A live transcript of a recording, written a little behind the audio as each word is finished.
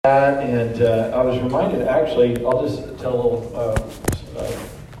And I was reminded, actually, I'll just tell a little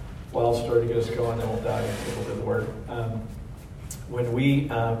wild story to get us going, then we'll dive into a little bit of the word. When we,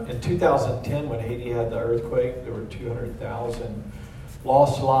 in 2010, when Haiti had the earthquake, there were 200,000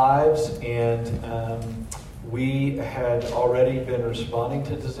 lost lives, and we had already been responding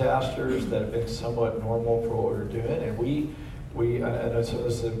to disasters that have been somewhat normal for what we were doing, and I know some of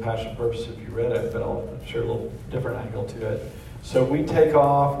this is in Passion Purpose if you read it, but I'll share a little different angle to it. So we take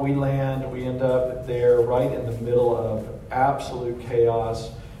off, we land, we end up there right in the middle of absolute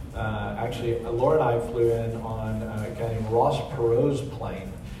chaos. Actually, Laura and I flew in on a guy named Ross Perot's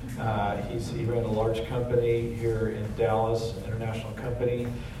plane. He ran a large company here in Dallas, international company,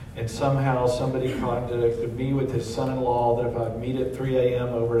 and somehow somebody contacted me with his son-in-law that if I'd meet at 3 a.m.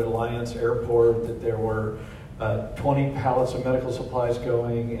 over at Alliance Airport, that there were 20 pallets of medical supplies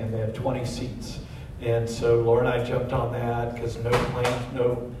going, and they had 20 seats. And so Laura and I jumped on that because no planes,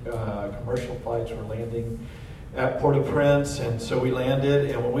 no commercial flights were landing at Port-au-Prince. And so we landed,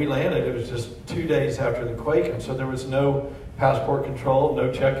 and when we landed, it was just 2 days after the quake. And so there was no passport control,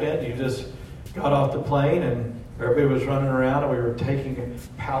 no check-in. You just got off the plane, and everybody was running around, and we were taking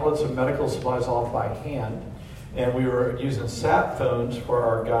pallets of medical supplies off by hand. And we were using sat phones for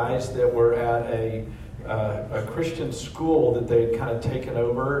our guys that were at a Christian school that they had kind of taken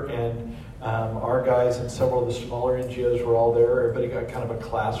over, and our guys and several of the smaller NGOs were all there. Everybody got kind of a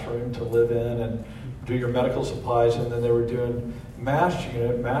classroom to live in and do your medical supplies, and then they were doing MASH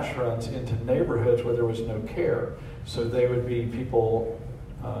runs into neighborhoods where there was no care. So they would be people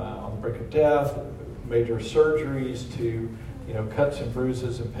on the brink of death, major surgeries to cuts and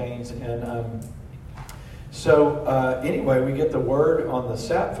bruises and pains. And so anyway, we get the word on the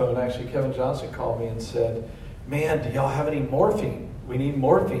sat phone. Actually, Kevin Johnson called me and said, "Man, do y'all have any morphine? We need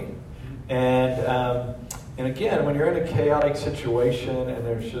morphine." And again, when you're in a chaotic situation and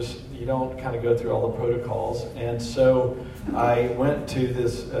there's just, you don't kind of go through all the protocols. And so I went to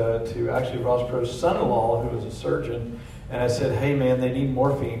to actually Ross Perot's son-in-law, who was a surgeon, and I said, "Hey man, they need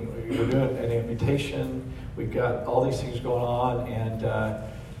morphine. We're doing an amputation. We've got all these things going on." And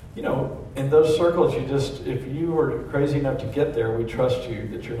in those circles, if you were crazy enough to get there, we trust you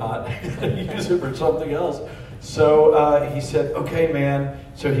that you're not going to use it for something else. So he said, "Okay, man."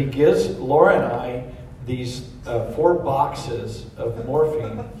 So he gives Laura and I these 4 boxes of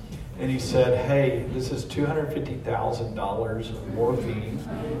morphine, and he said, "Hey, this is $250,000 of morphine,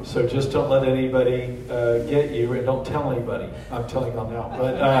 so just don't let anybody get you, and don't tell anybody." I'm telling y'all now.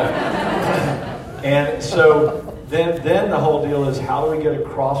 But and so then the whole deal is, how do we get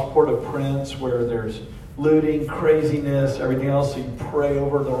across Port-au-Prince where there's looting, craziness, everything else, so you pray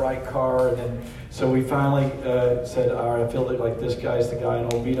over the right car. And then, so we finally said, all right, I feel like this guy's the guy in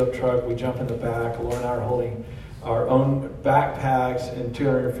an old beat-up truck. We jump in the back. Laura and I are holding our own backpacks and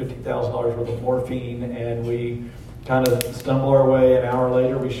 $250,000 worth of morphine, and we kind of stumble our way. An hour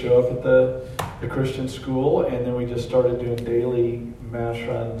later, we show up at the Christian school, and then we just started doing daily MASH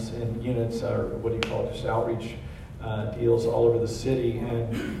runs in units, or what do you call it, just outreach deals all over the city.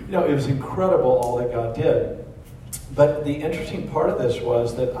 And it was incredible all that God did. But the interesting part of this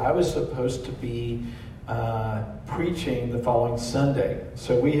was that I was supposed to be preaching the following Sunday.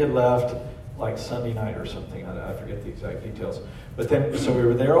 So we had left like Sunday night or something. I forget the exact details. But then, so we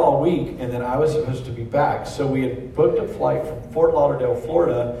were there all week, and then I was supposed to be back. So we had booked a flight from Fort Lauderdale,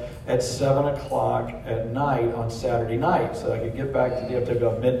 Florida at 7 o'clock at night on Saturday night. So I could get back to DFW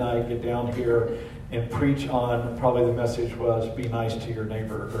about midnight, get down here, and preach on, probably the message was, be nice to your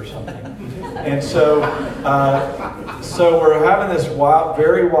neighbor or something. And so we're having this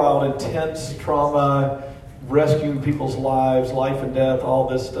very wild, intense trauma, rescuing people's lives, life and death, all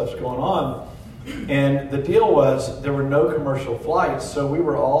this stuff's going on. And the deal was, there were no commercial flights, so we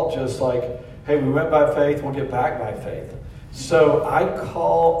were all just like, hey, we went by faith, we'll get back by faith. So I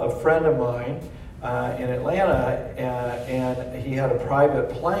call a friend of mine in Atlanta, and he had a private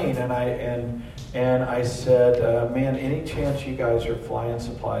plane, and I said, man, any chance you guys are flying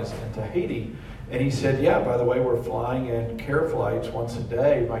supplies into Haiti? And he said, yeah, by the way, we're flying in care flights once a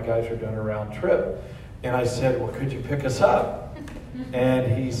day. My guys are doing a round trip. And I said, well, could you pick us up?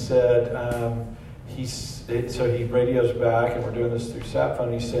 And he said, so he radios back, and we're doing this through sat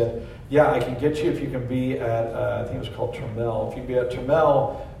phone. He said, yeah, I can get you if you can be at, I think it was called Trammell. If you can be at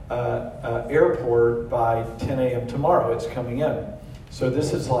Trammell Airport by 10 a.m. tomorrow, it's coming in. So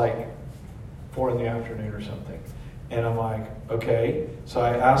this is like 4 in the afternoon or something. And I'm like, okay. So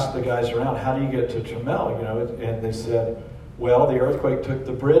I asked the guys around, how do you get to Trammell? And they said, well, the earthquake took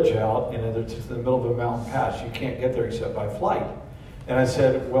the bridge out, and it's in the middle of a mountain pass. You can't get there except by flight. And I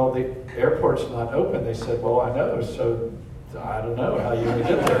said, well, the airport's not open. They said, well, I know. So I don't know how you would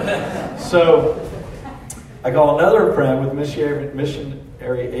get there. So I call another friend with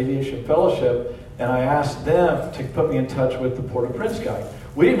Missionary Aviation Fellowship, and I asked them to put me in touch with the Port-au-Prince guy.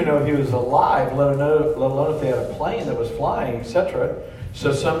 We didn't even know if he was alive, let alone if they had a plane that was flying, etc.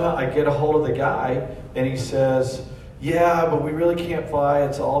 So somehow I get a hold of the guy, and he says, yeah, but we really can't fly.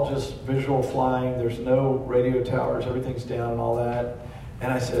 It's all just visual flying. There's no radio towers. Everything's down and all that.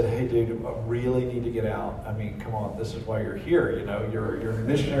 And I said, hey, dude, I really need to get out. I mean, come on, this is why you're here. You know, you're a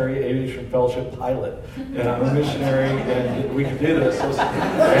Missionary Aviation Fellowship pilot, and I'm a missionary, and we can do this.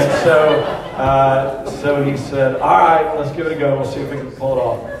 And so he said, all right, let's give it a go. We'll see if we can pull it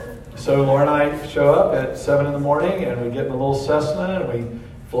off. So Laura and I show up at 7 in the morning, and we get in a little Cessna, and we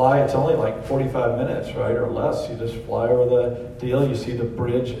fly. It's only like 45 minutes, right, or less. You just fly over the deal. You see the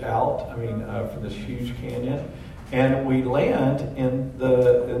bridge out, from this huge canyon. And we land in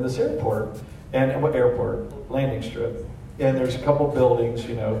this airport, landing strip, and there's a couple buildings,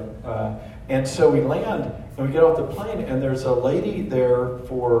 and so we land and we get off the plane, and there's a lady there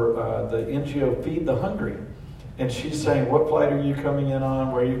for the NGO Feed the Hungry, and she's saying, "What flight are you coming in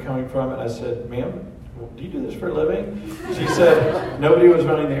on? Where are you coming from?" And I said, "Ma'am, do you do this for a living?" She said, "Nobody was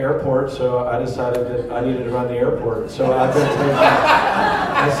running the airport, so I decided that I needed to run the airport. So I've been taking."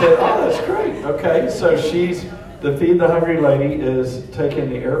 I said, "Oh, that's great. Okay." So the Feed the Hungry lady is taking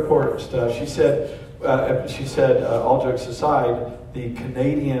the airport stuff. She said, all jokes aside, the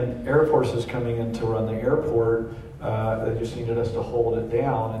Canadian Air Force is coming in to run the airport. They just needed us to hold it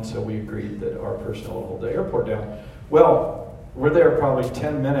down, and so we agreed that our personnel would hold the airport down. Well, we're there probably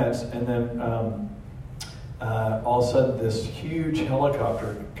 10 minutes, and then all of a sudden this huge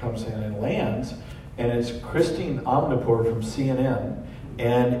helicopter comes in and lands, and it's Christine Omnipour from CNN.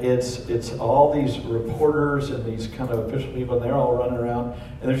 And it's all these reporters and these kind of official people, and they're all running around.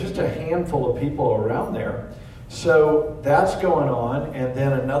 And there's just a handful of people around there. So that's going on, and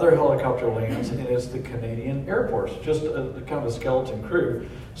then another helicopter lands, and it's the Canadian Air Force, just kind of a skeleton crew.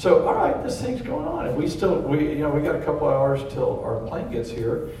 So, all right, this thing's going on, and we got a couple hours till our plane gets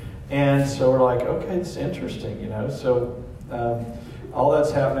here. And so we're like, okay, it's interesting, So all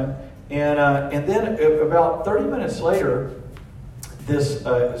that's happening. And then about 30 minutes later,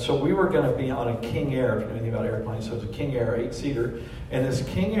 so we were going to be on a King Air, if you know anything about airplanes, so it's a King Air 8-seater, and this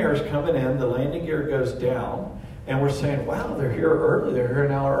King Air is coming in, the landing gear goes down, and we're saying, wow, they're here early, they're here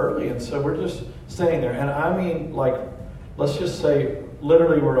an hour early, and so we're just staying there, and I mean, like, let's just say,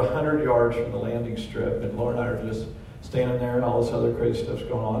 literally we're 100 yards from the landing strip, and Laura and I are just standing there, and all this other crazy stuff's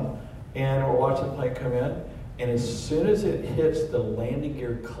going on, and we're watching the plane come in, and as soon as it hits, the landing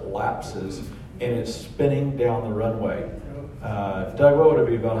gear collapses, and it's spinning down the runway. Doug, what would it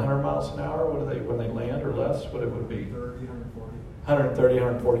be, about 100 miles an hour? When they land, or less? What it would be? 130,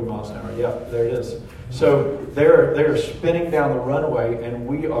 140 miles an hour. Yeah, there it is. So they're spinning down the runway, and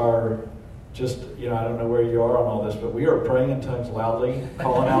we are just, I don't know where you are on all this, but we are praying in tongues loudly,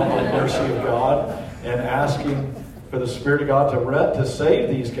 calling out the mercy of God, and asking for the Spirit of God to save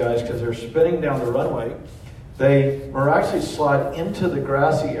these guys, because they're spinning down the runway. They miraculously slide into the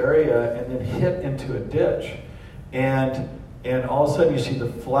grassy area and then hit into a ditch. And all of a sudden you see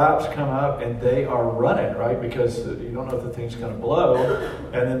the flaps come up, and they are running, right? Because you don't know if the thing's going to blow.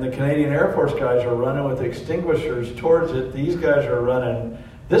 And then the Canadian Air Force guys are running with extinguishers towards it. These guys are running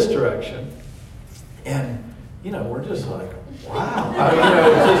this direction. And, we're just like, wow.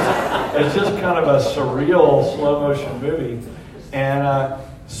 It's just kind of a surreal slow motion movie. And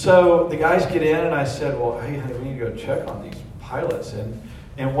so the guys get in, and I said, well, hey, honey, we need to go check on these pilots.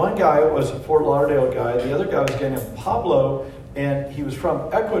 And one guy was a Fort Lauderdale guy. The other guy was a guy named Pablo, and he was from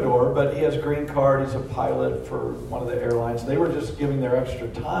Ecuador, but he has a green card. He's a pilot for one of the airlines. They were just giving their extra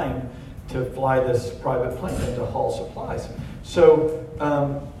time to fly this private plane and to haul supplies. So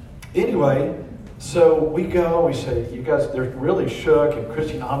anyway, so we go, we say, you guys, they're really shook, and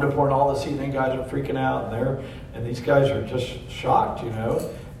Christine Omnipour and all the CNN guys are freaking out, and these guys are just shocked,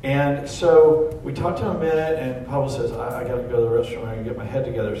 And so we talked to him a minute, and Pablo says, I got to go to the restroom, I got to get my head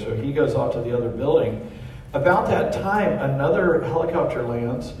together. So he goes off to the other building. About that time, another helicopter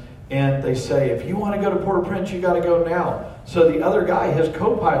lands, and they say, if you want to go to Port-au-Prince, you got to go now. So the other guy, his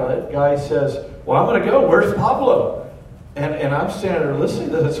co-pilot guy, says, well, I'm going to go. Where's Pablo? And I'm standing there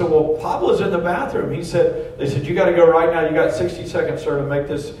listening to this. So, well, Pablo's in the bathroom. They said, you got to go right now. You got 60 seconds, sir, to make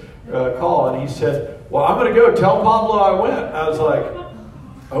this call. And he said, well, I'm going to go. Tell Pablo I went. I was like,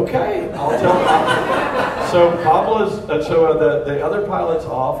 okay, I'll tell him. So the other pilot's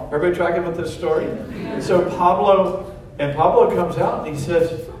off. Everybody tracking with this story? So Pablo comes out, and he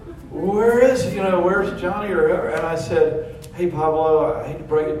says, where's Johnny or whoever? And I said, hey, Pablo, I hate to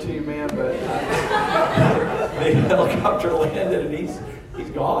break it to you, man, but the helicopter landed and he's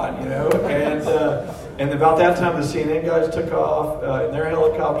gone, and about that time the CNN guys took off in their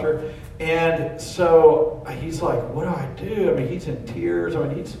helicopter, and so he's like, what do I do? I mean, he's in tears. I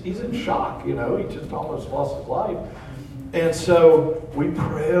mean, he's in shock, he just almost lost his life. And so we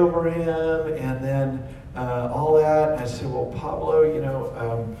pray over him, and then all that. And I said, well, Pablo,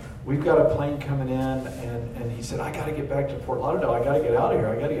 we've got a plane coming in, and he said, I got to get back to Fort Lauderdale. I got to get out of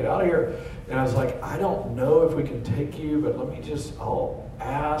here. And I was like, I don't know if we can take you, but I'll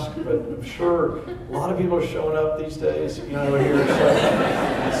ask. But I'm sure a lot of people are showing up these days, here.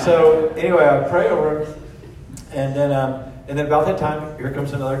 So anyway, I pray over him, and then about that time, here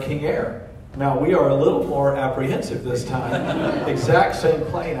comes another King Air. Now, we are a little more apprehensive this time. Exact same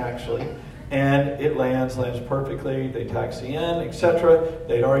plane, actually. And it lands perfectly. They taxi in, etc.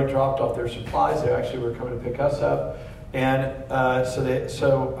 They'd already dropped off their supplies. They actually were coming to pick us up. And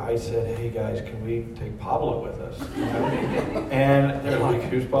so I said, hey, guys, can we take Pablo with us? And they're like,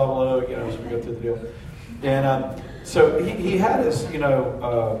 who's Pablo? So we go through the deal. And so he had his,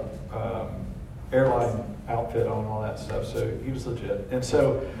 airline outfit on, all that stuff. So he was legit. And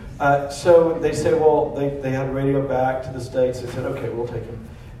so they said, well, they had radio back to the States. They said, okay, we'll take him.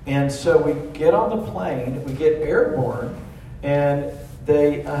 And so we get on the plane, we get airborne, and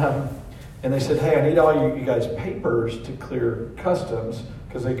they said, hey, I need all you guys' papers to clear customs,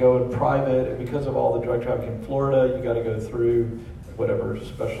 because they go in private, and because of all the drug trafficking in Florida, you got to go through whatever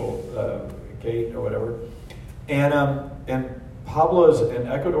special gate or whatever. And Pablo's an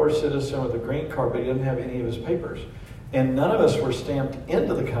Ecuador citizen with a green card, but he didn't have any of his papers. And none of us were stamped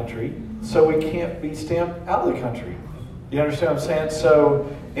into the country, so we can't be stamped out of the country. You understand what I'm saying?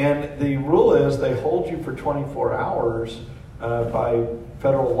 So, and the rule is they hold you for 24 hours by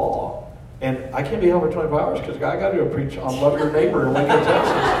federal law. And I can't be held for 24 hours because I got to go preach on Love Your Neighbor in Lincoln,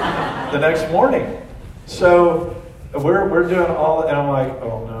 Texas the next morning. So we're doing all, and I'm like,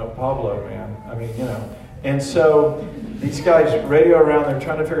 oh no, Pablo, man. I mean, And so these guys radio around, they're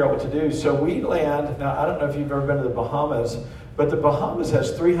trying to figure out what to do. So we land, now I don't know if you've ever been to the Bahamas, but the Bahamas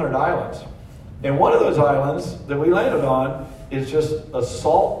has 300 islands. And one of those islands that we landed on is just a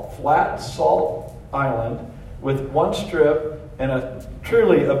flat salt island with one strip and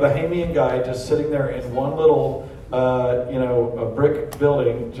truly a Bahamian guy just sitting there in one little, a brick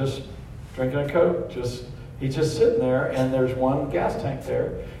building, just drinking a Coke. He's just sitting there, and there's one gas tank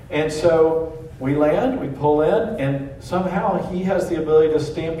there. And so we land, we pull in, and somehow he has the ability to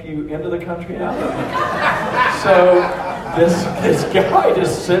stamp you into the country and out of the country. So this guy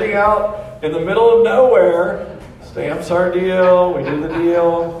just sitting out in the middle of nowhere, stamps our deal, we do the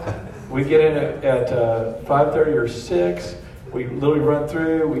deal, we get in at 5:30 or 6, we literally run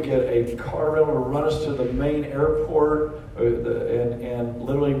through, we get a car rental to run us to the main airport, and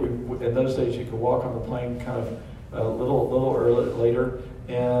literally, in those days you could walk on the plane kind of a little early later,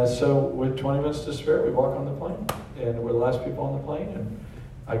 and so with 20 minutes to spare, we walk on the plane, and we're the last people on the plane, and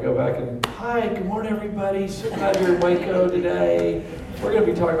I go back and, hi, good morning, everybody. So glad you're in Waco today. We're going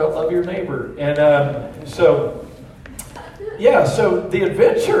to be talking about Love Your Neighbor. And so the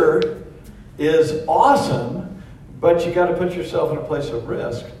adventure is awesome, but you got to put yourself in a place of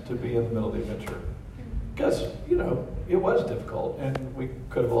risk to be in the middle of the adventure. Because, it was difficult, and we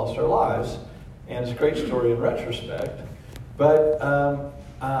could have lost our lives. And it's a great story in retrospect. But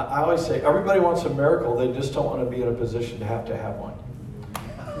I always say, everybody wants a miracle. They just don't want to be in a position to have one.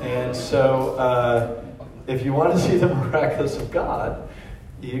 And so if you want to see the miraculous of God,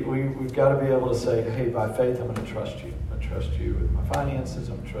 we've got to be able to say, hey, by faith, I'm going to trust you. I'm going to trust you with my finances.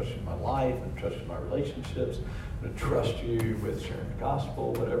 I'm going to trust you with my life. I'm going to trust you with my relationships. I'm going to trust you with sharing the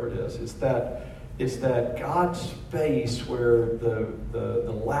gospel, whatever it is. It's that God space where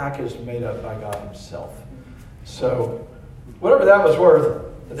the lack is made up by God himself. So whatever that was worth,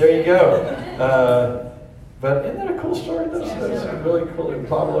 there you go. But isn't that a cool story? That's really cool. And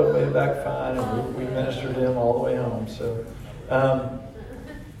Pablo made it back fine, and we ministered him all the way home.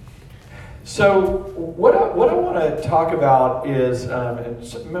 So what I want to talk about is,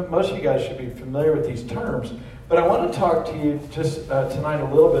 and most of you guys should be familiar with these terms, but I want to talk to you just tonight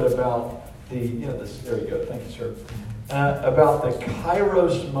a little bit about there you go, thank you, sir, about the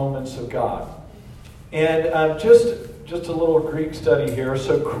Kairos moments of God. And just a little Greek study here.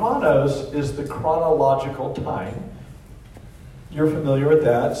 So chronos is the chronological time. You're familiar with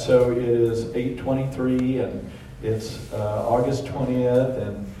that. So it is 8:23, and it's August 20th,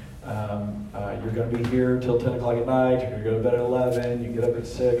 and you're going to be here till 10 o'clock at night. You're going to go to bed at 11. You get up at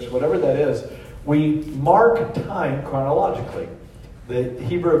 6. Whatever that is, we mark time chronologically. The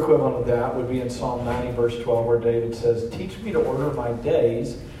Hebrew equivalent of that would be in Psalm 90, verse 12, where David says, "Teach me to order my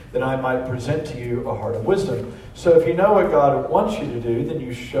days, that I might present to you a heart of wisdom." So if you know what God wants you to do, then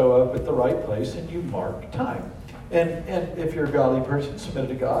you show up at the right place and you mark time. And if you're a godly person, submitted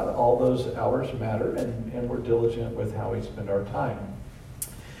to God, all those hours matter, and we're diligent with how we spend our time.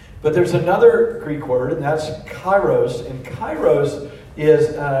 But there's another Greek word, and that's kairos. And kairos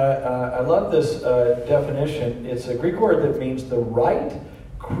is, I love this definition. It's a Greek word that means the right,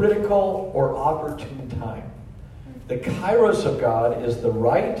 critical, or opportune time. The kairos of God is the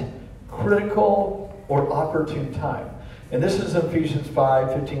right, critical, or opportune time. And this is Ephesians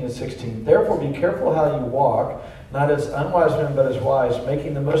 5, 15 and 16. "Therefore be careful how you walk, not as unwise men, but as wise,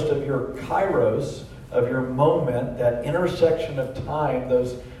 making the most of your kairos, of your moment, that intersection of time,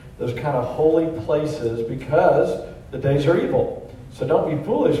 those kind of holy places, because the days are evil. So don't be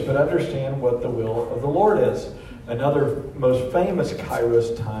foolish, but understand what the will of the Lord is." Another most famous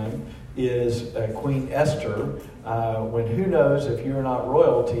kairos time is Queen Esther, when who knows if you're not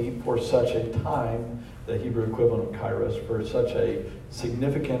royalty for such a time, the Hebrew equivalent of kairos, for such a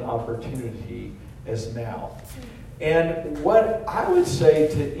significant opportunity as now. And what I would say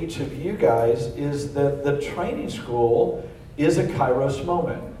to each of you guys is that the training school is a kairos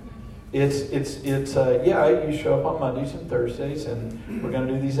moment. It's you show up on Mondays and Thursdays, and we're going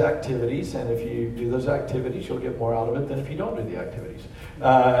to do these activities, and if you do those activities, you'll get more out of it than if you don't do the activities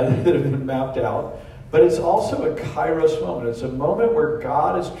that have been mapped out. But it's also a kairos moment. It's a moment where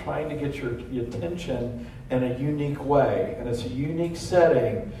God is trying to get your attention in a unique way, and it's a unique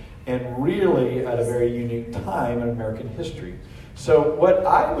setting, and really at a very unique time in American history. So what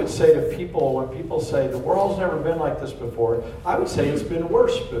I would say to people when people say the world's never been like this before, I would say it's been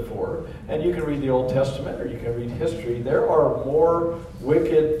worse before. And you can read the Old Testament or you can read history. There are more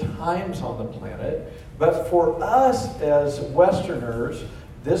wicked times on the planet. But for us as Westerners,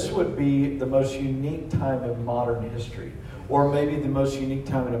 this would be the most unique time in modern history, or maybe the most unique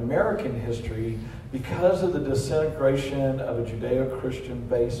time in American history, because of the disintegration of a Judeo-Christian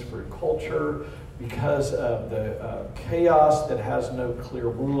base for culture, because of the chaos that has no clear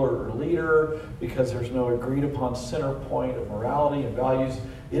ruler or leader, because there's no agreed upon center point of morality and values.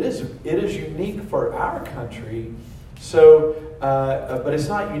 It is unique for our country. So, but it's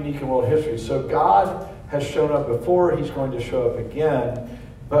not unique in world history. So God has shown up before, he's going to show up again,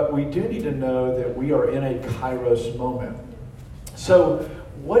 but we do need to know that we are in a kairos moment. So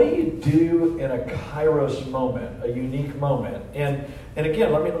what do you do in a kairos moment, a unique moment? And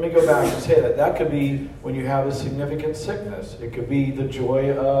again, let me go back and say that could be when you have a significant sickness. It could be the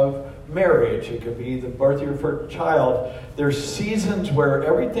joy of marriage. It could be the birth of your first child. There's seasons where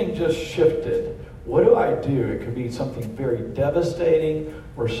everything just shifted. What do I do? It could be something very devastating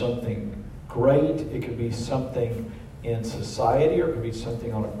or something great. It could be something in society, or it could be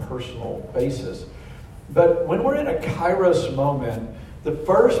something on a personal basis. But when we're in a kairos moment, the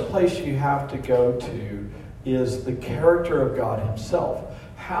first place you have to go to is the character of God himself.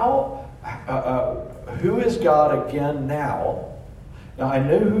 Who is God again now? Now, I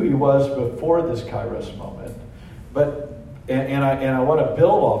knew who he was before this kairos moment, but and I want to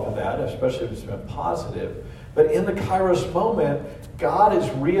build off of that, especially if it's been positive. But in the kairos moment, God is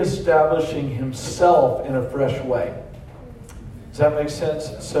reestablishing himself in a fresh way. Does that make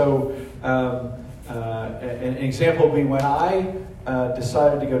sense? So, an example would be when I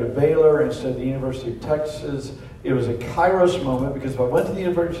decided to go to Baylor instead of the University of Texas. It was a kairos moment, because if I went to the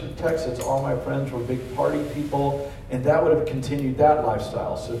University of Texas, all my friends were big party people, and that would have continued that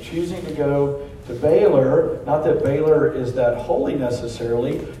lifestyle. So choosing to go to Baylor, not that Baylor is that holy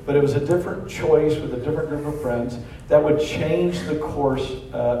necessarily, but it was a different choice with a different group of friends that would change the course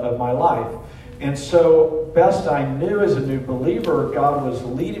of my life. And so, best I knew as a new believer, God was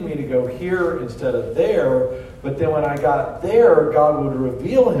leading me to go here instead of there. But then when I got there, God would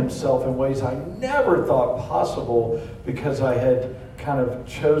reveal himself in ways I never thought possible, because I had kind of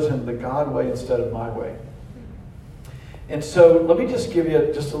chosen the God way instead of my way. And so let me just give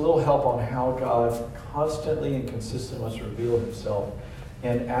you just a little help on how God constantly and consistently wants to reveal himself,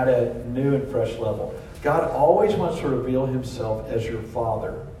 and at a new and fresh level. God always wants to reveal himself as your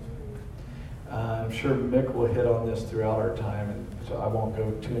Father. I'm sure Mick will hit on this throughout our time, and so I won't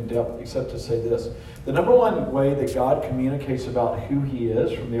go too in depth except to say this. The number one way that God communicates about who he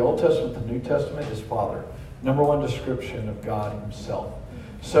is from the Old Testament to the New Testament is Father. Number one description of God himself.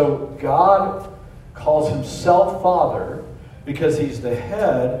 So God calls himself Father because he's the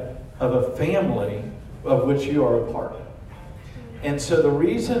head of a family of which you are a part. And so the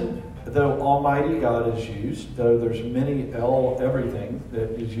reason, though Almighty God is used, though there's everything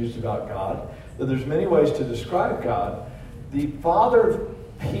that is used about God, that there's many ways to describe God, the Father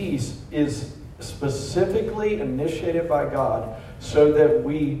piece is specifically initiated by God so that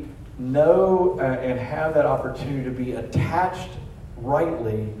we know and have that opportunity to be attached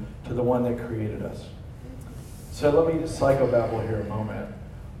rightly to the one that created us. So let me psychobabble here a moment.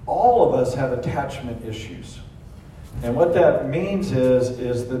 All of us have attachment issues. And what that means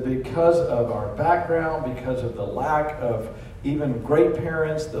is that because of our background, because of the lack of even great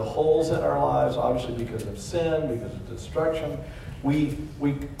parents, the holes in our lives, obviously because of sin, because of destruction, we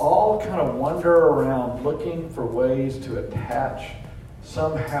all kind of wander around looking for ways to attach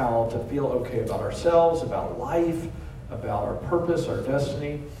somehow to feel okay about ourselves, about life, about our purpose, our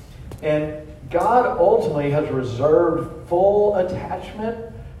destiny. And God ultimately has reserved full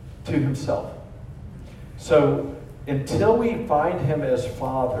attachment to himself. So until we find him as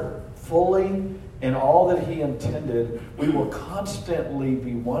Father, fully in all that he intended, we will constantly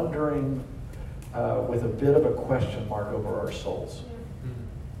be wondering with a bit of a question mark over our souls.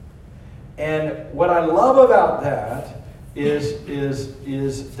 And what I love about that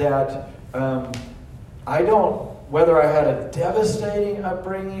is that I don't, whether I had a devastating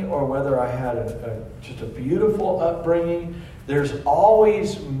upbringing or whether I had just a beautiful upbringing, there's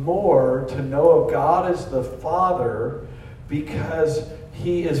always more to know of God as the Father, because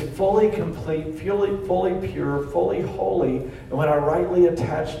he is fully complete, fully pure, fully holy. And when I rightly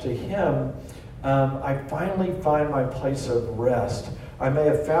attach to him, I finally find my place of rest. I may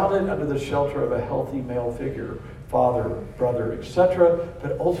have found it under the shelter of a healthy male figure, father, brother, etc.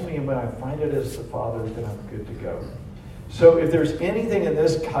 But ultimately, when I find it as the Father, then I'm good to go. So if there's anything in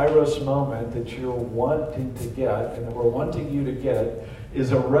this Kairos moment that you're wanting to get, and that we're wanting you to get,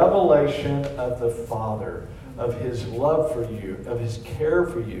 is a revelation of the Father, of his love for you, of his care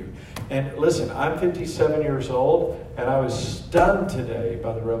for you. And listen, I'm 57 years old, and I was stunned today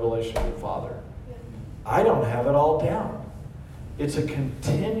by the revelation of the Father. I don't have it all down. It's a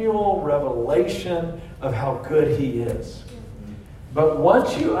continual revelation of how good he is. But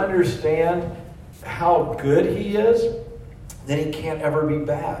once you understand how good he is, then he can't ever be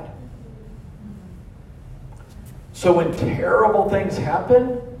bad. So when terrible things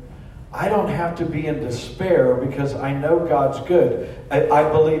happen, I don't have to be in despair because I know God's good. I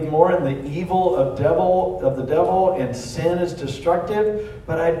believe more in the evil of the devil, and sin is destructive,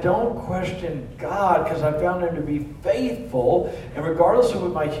 but I don't question God because I found him to be faithful. And regardless of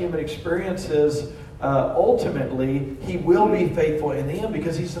what my human experience is, ultimately, he will be faithful in the end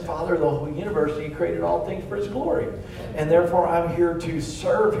because he's the Father of the whole universe and he created all things for his glory. And therefore, I'm here to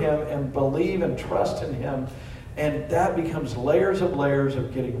serve him and believe and trust in him. And that becomes layers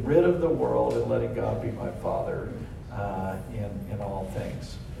of getting rid of the world and letting God be my Father in all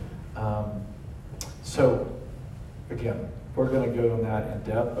things. So, again, we're going to go in that in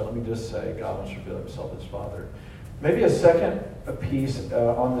depth, but let me just say God wants to reveal himself as Father. Maybe a second piece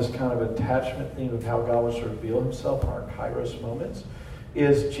on this kind of attachment theme of how God wants to reveal himself in our Kairos moments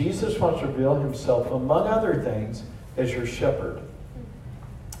is Jesus wants to reveal himself, among other things, as your shepherd.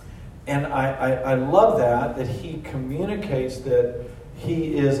 And I love that he communicates that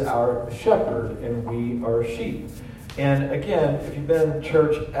he is our shepherd and we are sheep. And again, if you've been in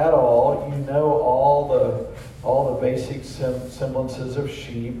church at all, you know all the basic semblances of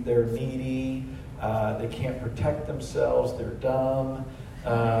sheep. They're needy. They can't protect themselves. They're dumb.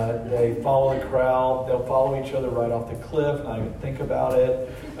 They follow the crowd. They'll follow each other right off the cliff, not even think about it.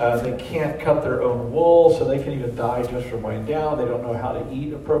 They can't cut their own wool, so they can even die just from weighing down. They don't know how to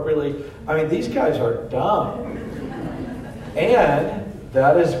eat appropriately. I mean, these guys are dumb. And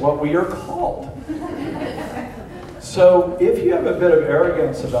that is what we are called. So if you have a bit of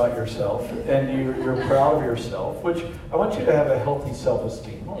arrogance about yourself and you're proud of yourself, which I want you to have a healthy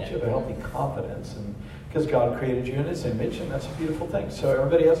self-esteem. I want you to have a healthy confidence, and because God created you in his image, and that's a beautiful thing. So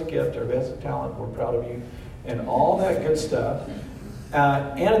everybody has a gift, everybody has a talent, we're proud of you, and all that good stuff.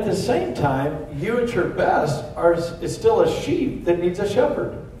 And at the same time, you at your best is still a sheep that needs a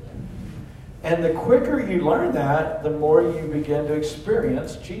shepherd. And the quicker you learn that, the more you begin to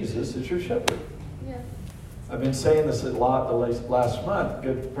experience Jesus as your shepherd. Yeah. I've been saying this a lot the last month. A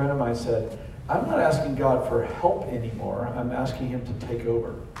good friend of mine said, I'm not asking God for help anymore. I'm asking him to take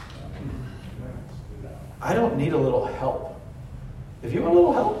over. I don't need a little help. If you want a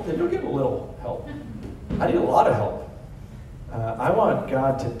little help, then you'll get a little help. I need a lot of help. I want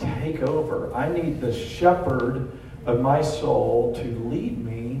God to take over. I need the shepherd of my soul to lead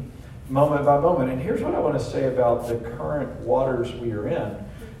me moment by moment. And here's what I want to say about the current waters we are in,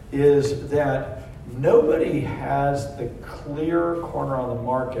 is that nobody has the clear corner on the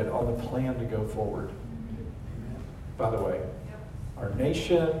market on the plan to go forward. By the way, our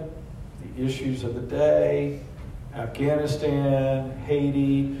nation, the issues of the day, Afghanistan,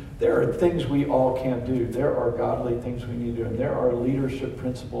 Haiti. There are things we all can't do. There are godly things we need to do. And there are leadership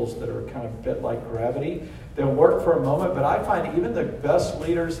principles that are kind of a bit like gravity. They'll work for a moment, but I find even the best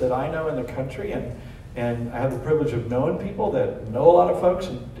leaders that I know in the country, and I have the privilege of knowing people that know a lot of folks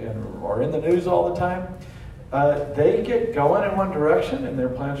and are in the news all the time, they get going in one direction and their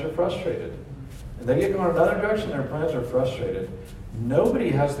plans are frustrated. And they get going in another direction and their plans are frustrated. Nobody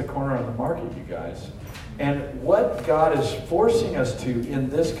has the corner on the market, you guys. And what God is forcing us to in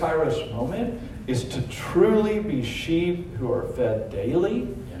this Kairos moment is to truly be sheep who are fed daily,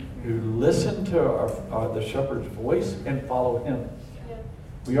 who listen to the shepherd's voice and follow him. Yeah.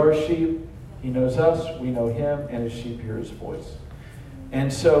 We are sheep. He knows us. We know him, and his sheep hear his voice.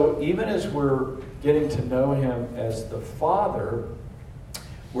 And so even as we're getting to know him as the Father,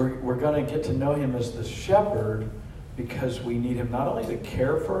 we're going to get to know him as the shepherd because we need him not only to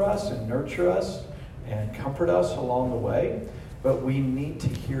care for us and nurture us and comfort us along the way, but we need to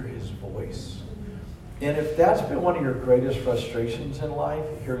hear his voice. And if that's been one of your greatest frustrations in life,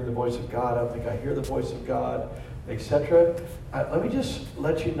 hearing the voice of God, I don't think I hear the voice of God, etc., let me just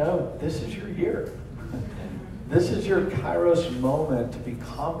let you know, this is your year. This is your Kairos moment to be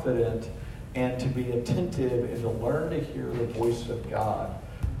confident and to be attentive and to learn to hear the voice of God,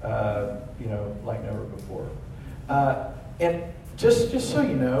 like never before. And just so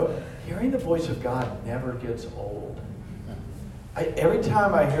you know, hearing the voice of God never gets old. Every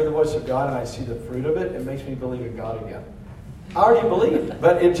time I hear the voice of God and I see the fruit of it, it makes me believe in God again. I already believed,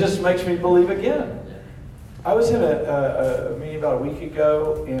 but it just makes me believe again. I was in a meeting about a week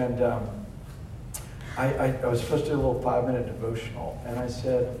ago, and I was supposed to do a little 5-minute devotional, and I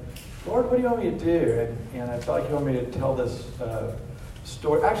said, Lord, what do you want me to do? And I felt like you want me to tell this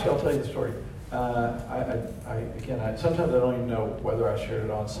story. Actually, I'll tell you the story. Sometimes I don't even know whether I shared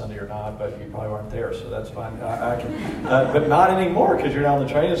it on Sunday or not, but you probably weren't there, so that's fine. But not anymore, because you're now in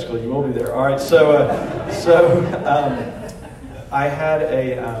the training school. You will be there. All right. So I had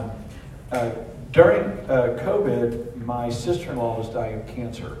during COVID, my sister-in-law was dying of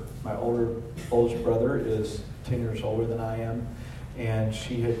cancer. My oldest brother is 10 years older than I am, and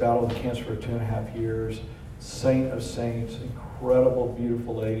she had battled with cancer for 2.5 years. Saint of saints, incredible,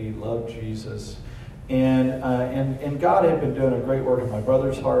 beautiful lady, loved Jesus. And God had been doing a great work in my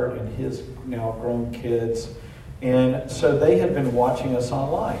brother's heart and his now grown kids. And so they had been watching us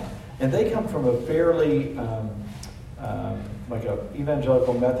online. And they come from a fairly, like a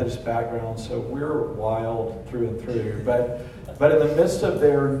evangelical Methodist background, so we're wild through and through. But in the midst of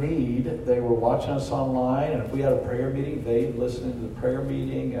their need, they were watching us online. And if we had a prayer meeting, they'd listen to the prayer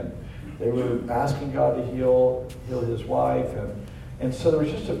meeting, and they were asking God to heal his wife. And so there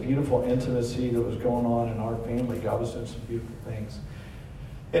was just a beautiful intimacy that was going on in our family. God was doing some beautiful things.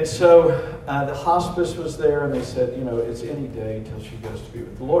 And so the hospice was there, and they said, it's any day till she goes to be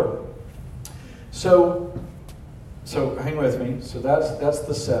with the Lord. So hang with me. So that's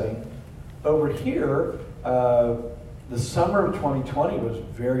the setting. Over here, the summer of 2020 was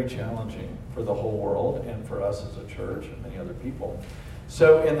very challenging for the whole world and for us as a church and many other people.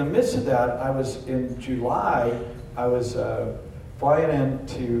 So in the midst of that, in July, I was flying in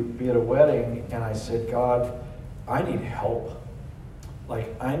to be at a wedding, and I said, God, I need help.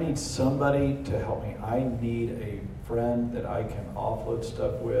 Like, I need somebody to help me. I need a friend that I can offload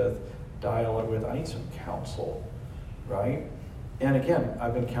stuff with, dialogue with. I need some counsel, right? And again,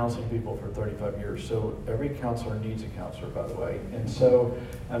 I've been counseling people for 35 years, so every counselor needs a counselor, by the way. And so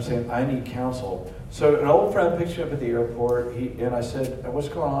I'm saying, I need counsel. So an old friend picks me up at the airport, and I said, what's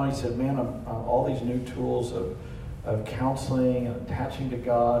going on? He said, man, I'm all these new tools of counseling and attaching to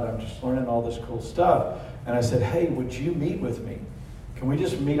God. I'm just learning all this cool stuff. And I said, hey, would you meet with me? Can we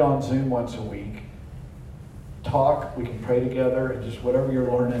just meet on Zoom once a week? Talk, we can pray together, and just whatever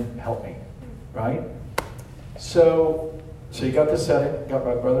you're learning, help me, right? So you got the setting, got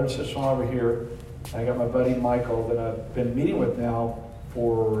my brother and sister-in-law over here, and I got my buddy Michael that I've been meeting with now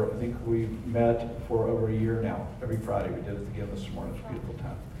for, I think we've met for over a year now. Every Friday, we did it again this morning. It's a beautiful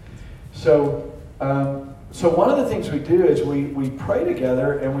time. So one of the things we do is we pray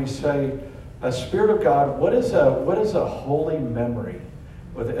together and we say, Spirit of God, what is a holy memory?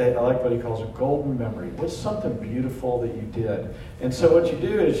 I like what he calls a golden memory. What's something beautiful that you did? And so what you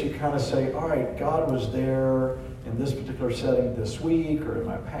do is you kind of say, all right, God was there in this particular setting this week or in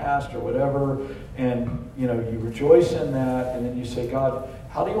my past or whatever, and you rejoice in that, and then you say, God,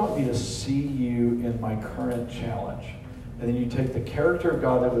 how do you want me to see you in my current challenge? And then you take the character of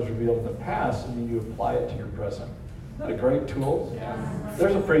God that was revealed in the past, and then you apply it to your present. Isn't that a great tool? Yeah.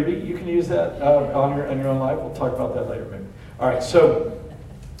 There's a freebie. You can use that in your own life. We'll talk about that later, maybe. All right, so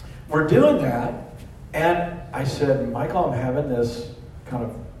we're doing that, And I said, Michael, I'm having this kind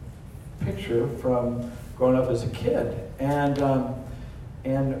of picture from growing up as a kid. And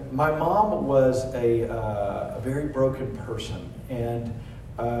my mom was a very broken person. And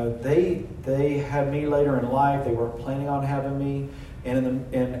they had me later in life. They weren't planning on having me.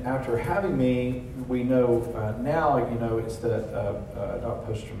 And after having me, we know now, it's the, not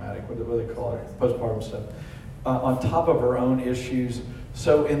post-traumatic, what do they call it? Postpartum stuff. On top of her own issues.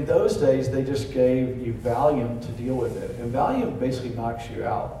 So in those days, they just gave you Valium to deal with it. And Valium basically knocks you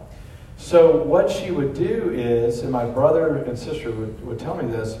out. So what she would do is, and my brother and sister would tell me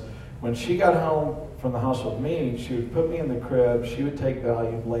this, when she got home from the house with me, she would put me in the crib, she would take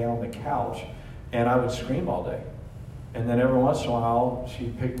Valium, lay on the couch, and I would scream all day. And then every once in a while,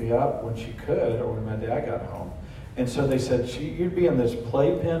 she'd pick me up when she could, or when my dad got home. And so they said, you'd be in this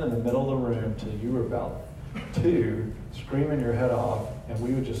playpen in the middle of the room till you were about 2, screaming your head off, and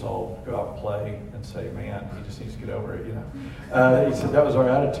we would just all go out and play and say, man, he just needs to get over it, He said that was our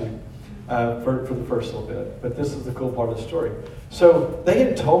attitude for the first little bit. But this is the cool part of the story. So they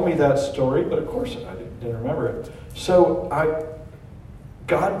had told me that story, but of course I didn't remember it. So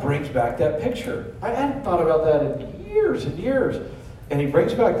God brings back that picture. I hadn't thought about that in years and years. And he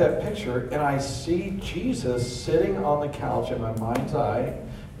brings back that picture, and I see Jesus sitting on the couch in my mind's eye,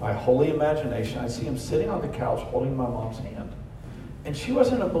 my holy imagination. I see him sitting on the couch holding my mom's hand. And she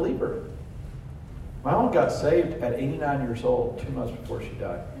wasn't a believer. My mom got saved at 89 years old, 2 months before she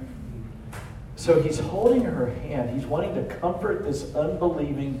died. So he's holding her hand. He's wanting to comfort this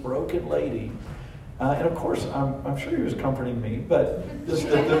unbelieving, broken lady. And of course, I'm sure he was comforting me, but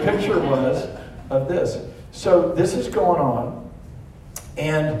the picture was of this. So this is going on.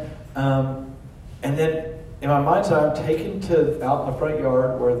 And then in my mind's eye, I'm taken out in the front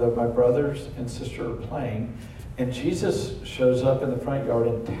yard where my brothers and sister are playing, and Jesus shows up in the front yard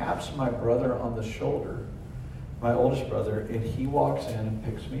and taps my brother on the shoulder, my oldest brother, and he walks in and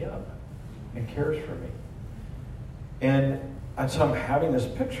picks me up and cares for me. And so I'm having this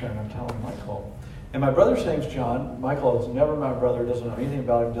picture, and I'm telling Michael. And my brother's name's John. Michael is never my brother, doesn't know anything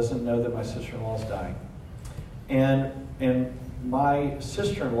about him, doesn't know that my sister-in-law is dying. And my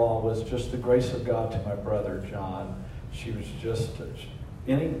sister-in-law was just the grace of God to my brother, John. She was just,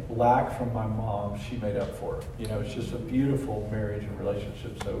 any lack from my mom, she made up for it. It's just a beautiful marriage and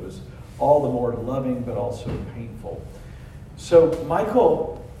relationship. So it was all the more loving, but also painful. So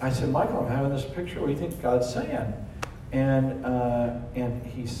I said, Michael, I'm having this picture. What do you think God's saying? And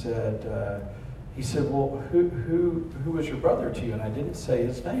he said, well, who was your brother to you? And I didn't say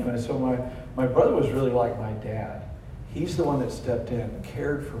his name. And so my brother was really like my dad. He's the one that stepped in,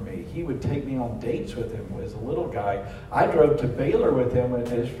 cared for me. He would take me on dates with him as a little guy. I drove to Baylor with him in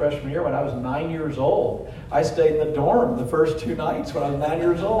his freshman year when I was 9 years old. I stayed in the dorm the first 2 nights when I was 9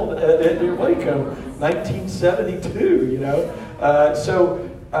 years old at Waco, 1972. So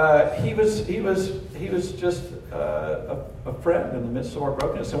he was just a friend in the midst of our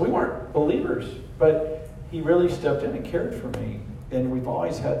brokenness. And we weren't believers, but he really stepped in and cared for me. And we've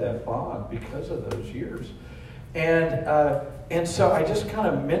always had that bond because of those years. And so I just kind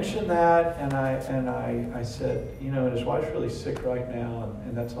of mentioned that, and I said, and his wife's really sick right now,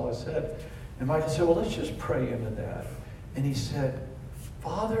 and that's all I said. And Michael said, well, let's just pray into that. And he said,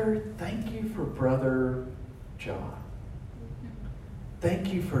 Father, thank you for Brother John.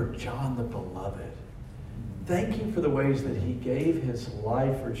 Thank you for John the beloved. Thank you for the ways that he gave his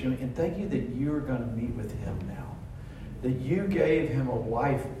life for Jimmy, and thank you that you're going to meet with him now. That you gave him a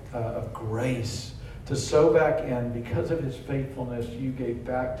life of grace to sow back in. Because of his faithfulness, you gave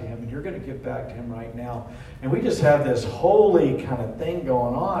back to him, and you're going to give back to him right now. And we just have this holy kind of thing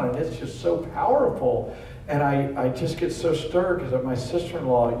going on, and it's just so powerful. And I just get so stirred because of my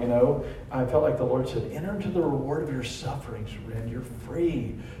sister-in-law, I felt like the Lord said, enter into the reward of your sufferings, Ren. You're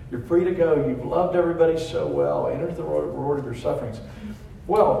free. You're free to go. You've loved everybody so well. Enter into the reward of your sufferings.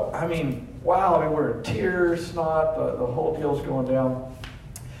 Well, wow. We're in tears, snot, the whole deal's going down.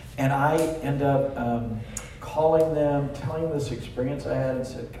 And I end up calling them, telling them this experience I had, and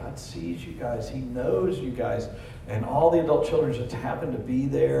said, God sees you guys. He knows you guys. And all the adult children just happened to be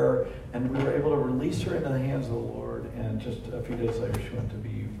there. And we were able to release her into the hands of the Lord. And just a few days later, she went to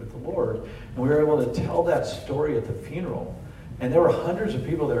be with the Lord. And we were able to tell that story at the funeral. And there were hundreds of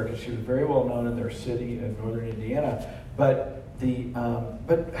people there because she was very well known in their city in northern Indiana. But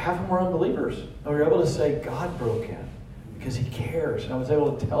half of them were unbelievers. And we were able to say, God broke in because he cares. And I was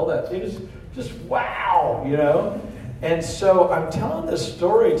able to tell that. It was just wow, And so I'm telling this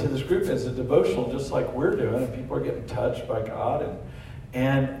story to this group as a devotional, just like we're doing, and people are getting touched by God.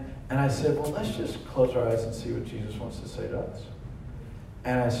 And I said, well, let's just close our eyes and see what Jesus wants to say to us.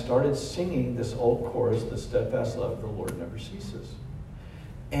 And I started singing this old chorus, "The steadfast love of the Lord never ceases."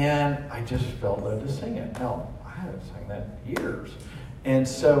 And I just felt led to sing it. Now, I haven't sang that in years. And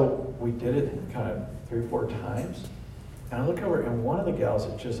so we did it kind of 3 or 4 times. And I look over, and one of the gals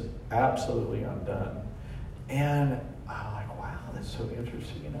is just absolutely undone. And I'm like, wow, that's so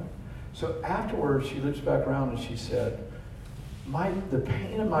interesting, you know? So afterwards, she looks back around and she said, the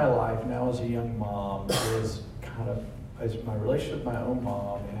pain of my life now as a young mom is my relationship with my own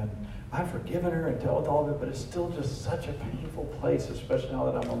mom, and I've forgiven her and dealt with all of it, but it's still just such a painful place, especially now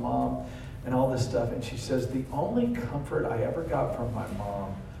that I'm a mom and all this stuff. And she says, the only comfort I ever got from my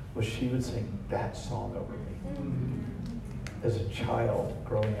mom was she would sing that song over me. As a child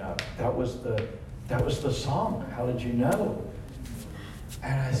growing up, that was the song. How did you know?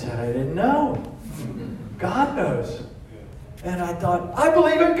 And I said, I didn't know. God knows. And I thought, I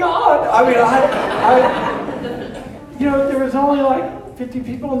believe in God. I mean, there was only like 50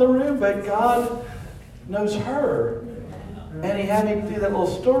 people in the room, but God knows her. And he had me do that little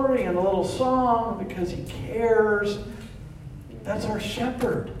story and a little song because he cares. That's our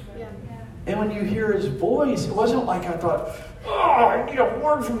shepherd. And when you hear his voice, it wasn't like I thought, I need a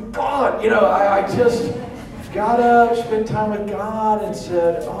word from God. I just got up, spent time with God, and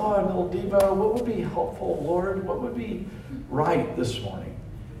said, a little Devo, what would be helpful, Lord? What would be right this morning?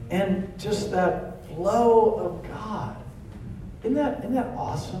 And just that flow of God. Isn't that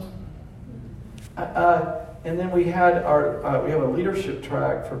awesome? And then we had we have a leadership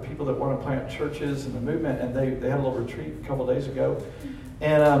track for people that want to plant churches in the movement, and they had a little retreat a couple of days ago.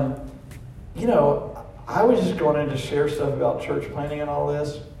 And, I was just going in to share stuff about church planting and all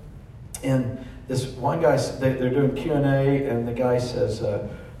this. And this one guy, they're doing Q&A, and the guy says,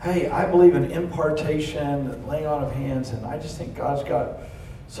 hey, I believe in impartation, laying on of hands, and I just think God's got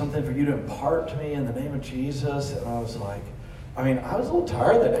something for you to impart to me in the name of Jesus. And I was like, I was a little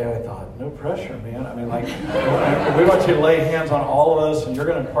tired that day. I thought, no pressure, man. We want you to lay hands on all of us, and you're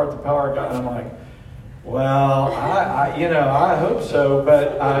going to impart the power of God. And I'm like, well, I hope so.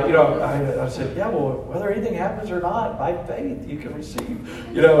 But, I said, yeah, well, whether anything happens or not, by faith, you can receive.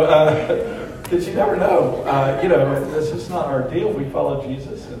 Because you never know. This is not our deal. We follow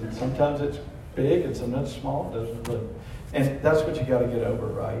Jesus, and sometimes it's big and sometimes small. It doesn't really. And that's what you got to get over,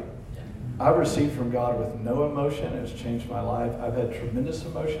 right? I've received from God with no emotion, and it's changed my life. I've had tremendous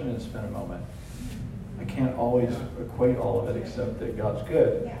emotion, and it's been a moment. I can't always equate all of it, except that God's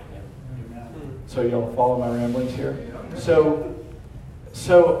good. So y'all follow my ramblings here? So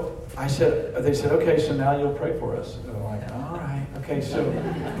they said, okay, so now you'll pray for us. And I'm like, all right, okay, so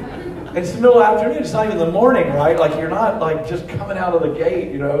it's the middle of the afternoon, it's not even the morning, right? Like you're not like just coming out of the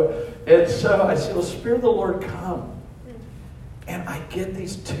gate, And so I said, well, Spirit of the Lord, come. And I get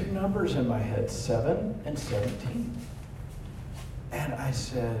these 2 numbers in my head, 7 and 17. And I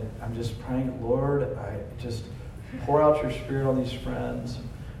said, I'm just praying, Lord, I just pour out your Spirit on these friends.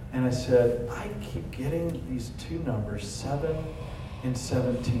 And I said, I keep getting these 2 numbers, 7 and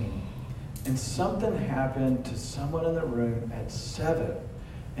 17. And something happened to someone in the room at 7.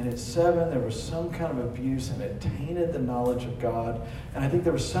 And at 7, there was some kind of abuse, and it tainted the knowledge of God. And I think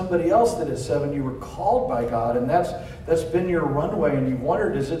there was somebody else that at 7 you were called by God, and that's been your runway. And you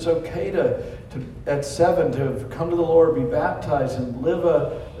wondered, is it okay to at 7 to come to the Lord, be baptized, and live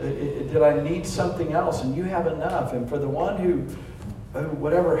did I need something else? And you have enough. And for the one who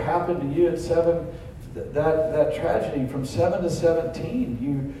whatever happened to you at 7, that tragedy from 7 to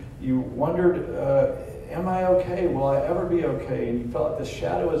 17, you wondered, am I okay? Will I ever be okay? And you felt like the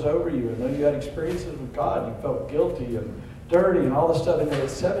shadow was over you. And though you had experiences with God, you felt guilty and dirty and all this stuff. And then at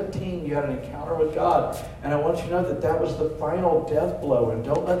 17, you had an encounter with God. And I want you to know that was the final death blow. And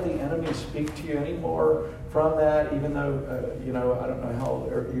don't let the enemy speak to you anymore from that, even though, I don't know how old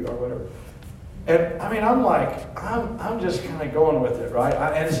you are, whatever. And I'm just kind of going with it, right?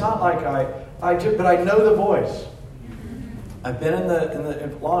 And it's not like but I know the voice. I've been in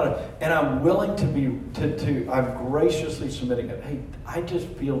the law, and I'm willing I'm graciously submitting it. Hey, I just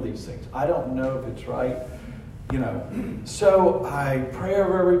feel these things. I don't know if it's right, So I pray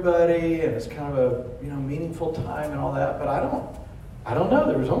over everybody, and it's kind of a meaningful time and all that. But I don't know.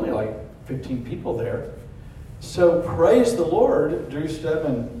 There was only like 15 people there. So praise the Lord. Drew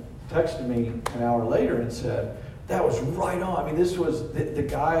Stedman texted me an hour later and said, that was right on. This was this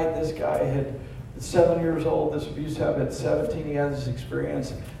guy had 7 years old, this abuse happened at 17, he had this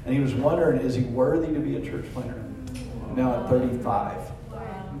experience, and he was wondering, is he worthy to be a church planter? Now at 35.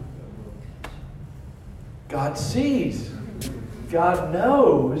 God sees, God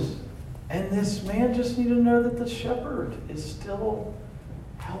knows, and this man just needed to know that the shepherd is still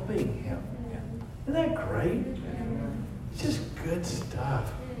helping him. Isn't that great? It's just Good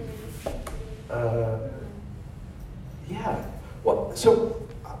stuff. Yeah. Well, so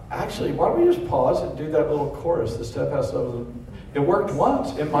actually, why don't we just pause and do that little chorus, the steadfast love of the... It worked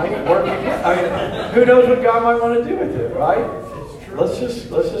once. It might work again. I mean, who knows what God might want to do with it, right? Let's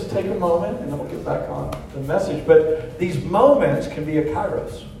just take a moment and then we'll get back on the message. But these moments can be a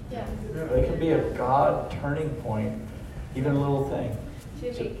kairos. Yeah. They can be a God turning point, even a little thing.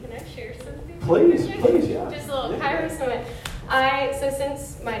 Jimmy, can I share something? Please, yeah. Just a little kairos moment. So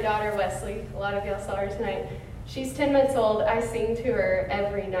since my daughter Wesley, a lot of y'all saw her tonight, she's 10 months old, I sing to her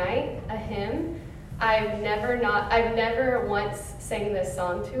every night a hymn. I've never once sang this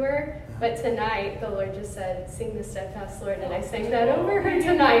song to her, but tonight the Lord just said, sing the steadfast Lord, and I sang that over her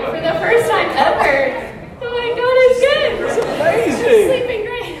tonight for the first time ever. Oh my God, it's good. It's amazing. Sleeping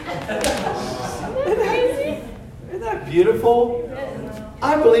great. Isn't that crazy? Isn't that beautiful?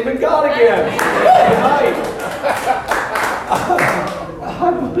 I believe in God again.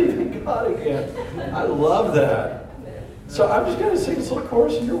 I believe in God again. I love that. So I'm just going to sing this little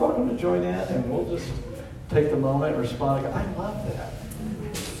chorus, and you're welcome to join in, and we'll just take the moment and respond. I love that.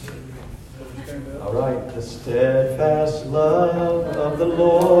 All right. The steadfast love of the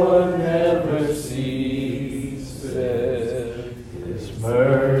Lord never ceases. His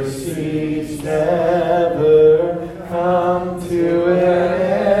mercies never come to an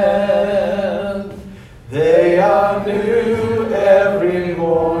end. They are new every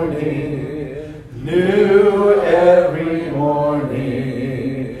morning, new every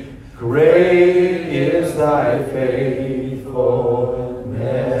morning. Great is thy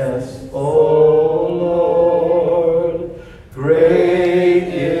faithfulness, O Lord. Great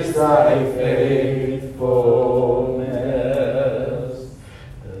is thy faithfulness.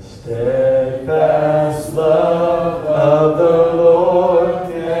 The steadfast love of the Lord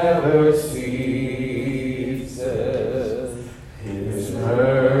never ceases. His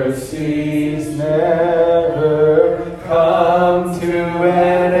mercies never come to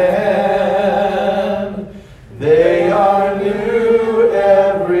an end. They are new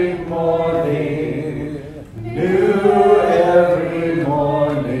every morning, new every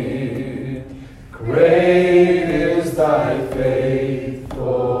morning. Great is thy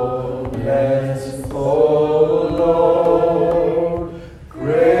faithfulness, O Lord.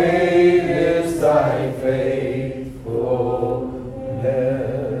 Great is thy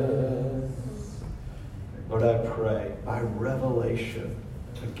faithfulness. Lord, I pray by revelation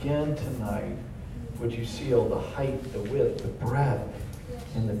again tonight, would you seal the height, the width, the breadth,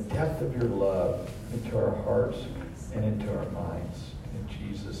 and the depth of your love into our hearts and into our minds. In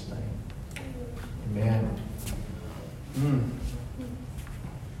Jesus' name. Amen.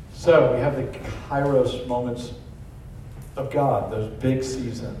 So we have the kairos moments of God, those big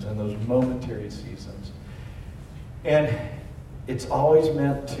seasons and those momentary seasons. And it's always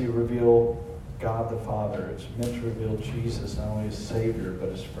meant to reveal God the Father. It's meant to reveal Jesus, not only as Savior, but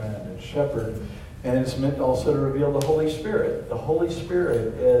as friend and shepherd. And it's meant also to reveal the Holy Spirit. The Holy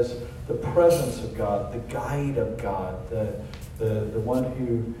Spirit is the presence of God, the guide of God, the one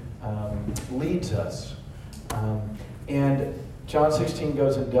who leads us. And John 16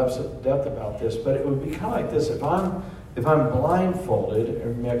 goes in depth about this, but it would be kind of like this. If I'm blindfolded,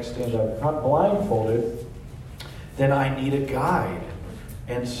 or Mick, stand up. If I'm blindfolded, then I need a guide.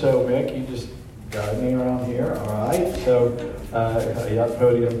 And so, Mick, you just guide me around here, all right? So, yeah,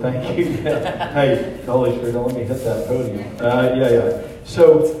 podium, thank you. Hey, the Holy Spirit, don't let me hit that podium. Yeah.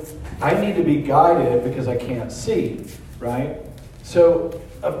 So, I need to be guided because I can't see, right? So,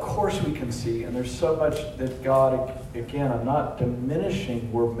 of course we can see, and there's so much that God, again, I'm not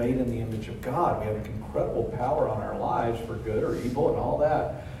diminishing, we're made in the image of God. We have incredible power on our lives for good or evil and all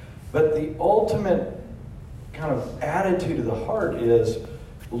that. But the ultimate kind of attitude of the heart is,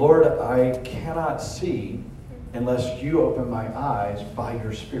 Lord, I cannot see unless you open my eyes by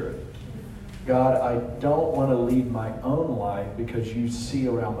your Spirit. God, I don't want to lead my own life because you see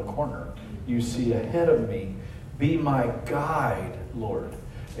around the corner. You see ahead of me. Be my guide, Lord.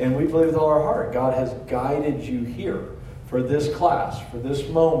 And we believe with all our heart, God has guided you here for this class, for this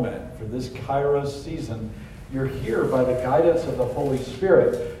moment, for this Kairos season. You're here by the guidance of the Holy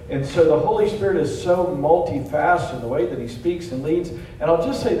Spirit. And so the Holy Spirit is so multifaceted in the way that he speaks and leads. And I'll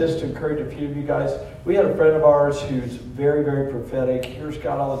just say this to encourage a few of you guys. We had a friend of ours who's very, very prophetic, hears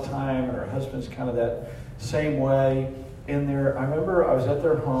God all the time, and her husband's kind of that same way. I remember I was at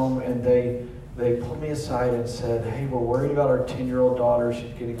their home, and they pulled me aside and said, hey, we're worried about our 10-year-old daughter.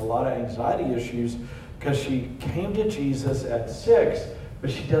 She's getting a lot of anxiety issues because she came to Jesus at 6, but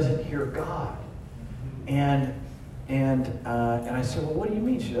she doesn't hear God. And I said, well, what do you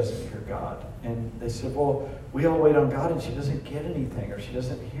mean she doesn't hear God? And they said, well, we all wait on God and she doesn't get anything, or she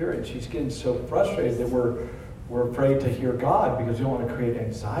doesn't hear it. And she's getting so frustrated that we're afraid to hear God because we don't want to create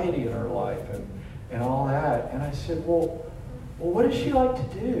anxiety in her life and all that. And I said, well, what does she like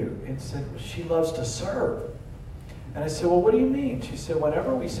to do? And said, well, she loves to serve. And I said, well, what do you mean? She said,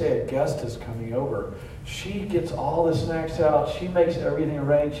 whenever we say a guest is coming over, she gets all the snacks out. She makes everything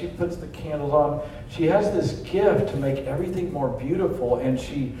arranged. She puts the candles on. She has this gift to make everything more beautiful, and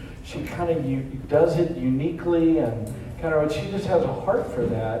she kind of does it uniquely, and kind of she just has a heart for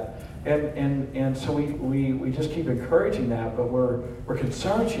that. And so we just keep encouraging that, but we're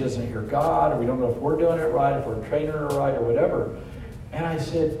concerned she doesn't hear God, or we don't know if we're doing it right, if we're training her right, or whatever. And I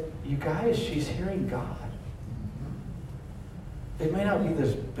said, you guys, she's hearing God. It may not be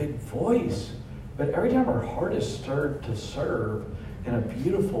this big voice, but every time her heart is stirred to serve in a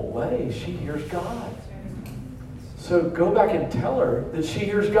beautiful way, she hears God. So go back and tell her that she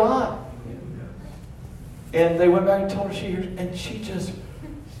hears God. And they went back and told her she hears, and she just,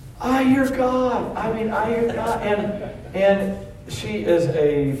 I hear God. I hear God. And she is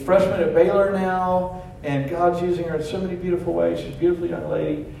a freshman at Baylor now, and God's using her in so many beautiful ways. She's a beautiful young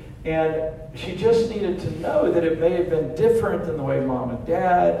lady. And she just needed to know that it may have been different than the way Mom and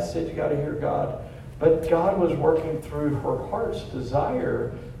Dad said you got to hear God. But God was working through her heart's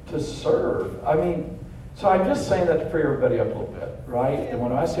desire to serve. So I'm just saying that to free everybody up a little bit, right? And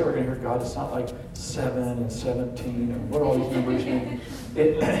when I say we're going to hear God, it's not like 7 and 17 and what are all these numbers mean?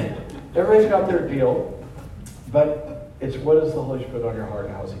 Everybody's got their deal, but it's what is the Holy Spirit on your heart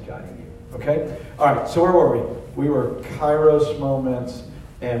and how is He guiding you? Okay? All right, so where were we? We were Kairos moments,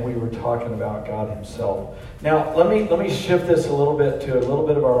 and we were talking about God Himself. Now, let me shift this a little bit to a little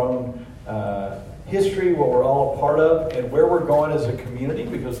bit of our own history, what we're all a part of, and where we're going as a community,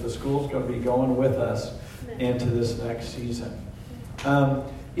 because the school's going to be going with us into this next season.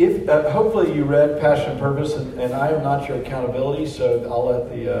 If hopefully you read Passion and Purpose, and I am not your accountability, so I'll let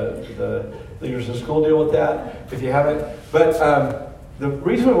the leaders of the school deal with that if you haven't. But the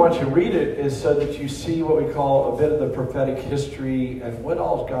reason we want you to read it is so that you see what we call a bit of the prophetic history and what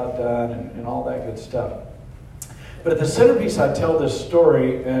all's God done and all that good stuff. But at the centerpiece, I tell this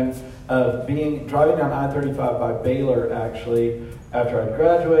story and driving down I-35 by Baylor, actually, after I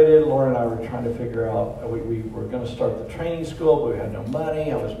graduated. Laura and I were trying to figure out, we were going to start the training school, but we had no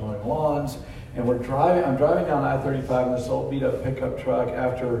money. I was mowing lawns, and I'm driving down I-35 in this old beat-up pickup truck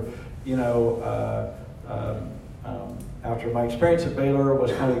after my experience at Baylor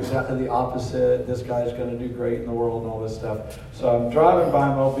was kind of exactly the opposite. This guy's going to do great in the world and all this stuff. So I'm driving by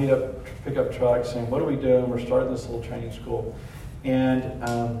my old beat-up pickup truck saying, what are we doing? We're starting this little training school. And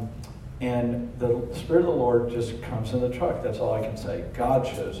the Spirit of the Lord just comes in the truck. That's all I can say. God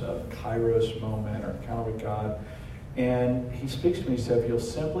shows up, Kairos moment, or encounter with God. And He speaks to me. He said, if you'll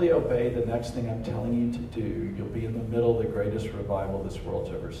simply obey the next thing I'm telling you to do, you'll be in the middle of the greatest revival this world's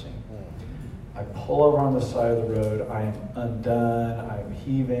ever seen. I pull over on the side of the road. I am undone. I'm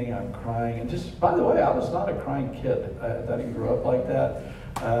heaving. I'm crying. And just, by the way, I was not a crying kid. I didn't grow up like that.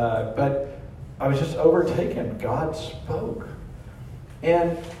 But I was just overtaken. God spoke.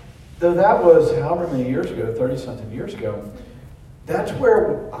 And though that was however many years ago, 30-something years ago, that's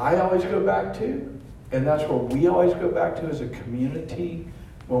where I always go back to. And that's where we always go back to as a community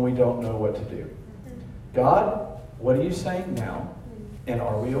when we don't know what to do. God, what are you saying now? And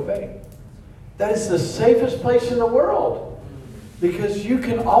are we obeying? That is the safest place in the world, because you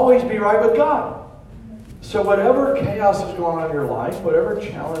can always be right with God. So whatever chaos is going on in your life, whatever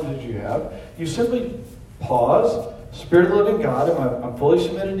challenges you have, you simply pause. Spirit of the living God, I'm fully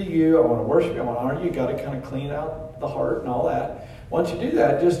submitted to you. I want to worship you. I want to honor you. You've got to kind of clean out the heart and all that. Once you do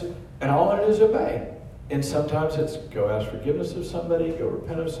that, and all it is obey. And sometimes it's go ask forgiveness of somebody, go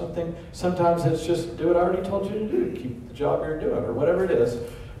repent of something. Sometimes it's just do what I already told you to do. Keep the job you're doing, or whatever it is.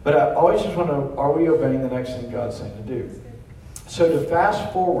 But I always just want to know, are we obeying the next thing God's saying to do? So to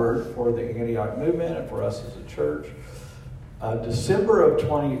fast forward for the Antioch movement and for us as a church, November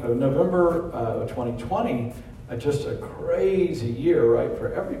of 2020, just a crazy year, right,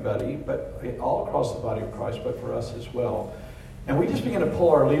 for everybody, but all across the body of Christ, but for us as well. And we just began to pull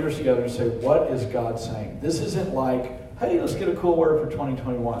our leaders together and say, what is God saying? This isn't like, hey, let's get a cool word for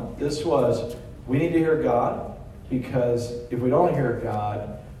 2021. This was, we need to hear God, because if we don't hear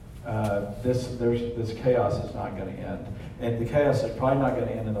God, this chaos is not going to end. And the chaos is probably not going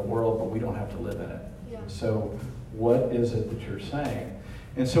to end in the world, but we don't have to live in it. Yeah. So what is it that you're saying?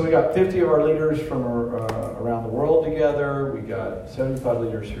 And so we got 50 of our leaders from around the world together. We got 75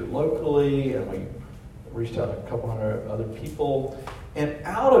 leaders here locally, and we reached out to a couple hundred other people. And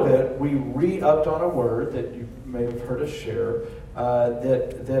out of it, we re-upped on a word that you may have heard us share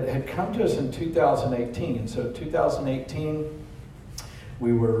that had come to us in 2018. So 2018,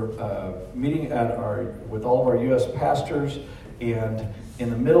 we were meeting with all of our U.S. pastors, and in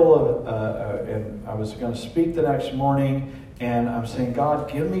the middle of, and I was going to speak the next morning, and I'm saying,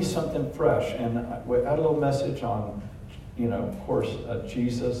 God, give me something fresh. And I had a little message on, of course,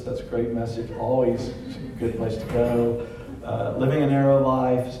 Jesus. That's a great message. Always a good place to go. Living a narrow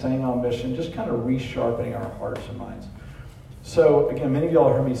life, staying on mission, just kind of resharpening our hearts and minds. So, again, many of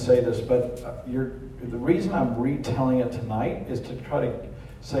y'all heard me say this, but the reason I'm retelling it tonight is to try to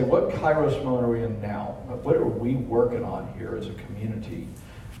say, what Kairos moment are we in now? What are we working on here as a community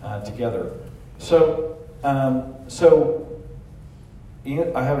together? So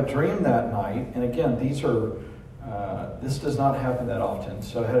I have a dream that night, and again, this does not happen that often.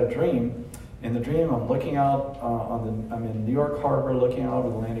 So I had a dream. In the dream, I'm looking out I'm in New York Harbor, looking out over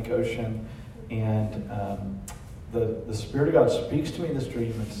the Atlantic Ocean, and the Spirit of God speaks to me in this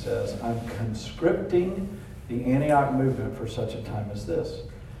dream and says, I'm conscripting the Antioch movement for such a time as this.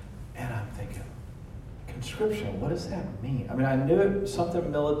 And I'm thinking, conscription, what does that mean? I mean, I knew it was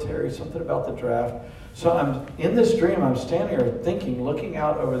something military, something about the draft. So I'm in this dream, I'm standing here thinking, looking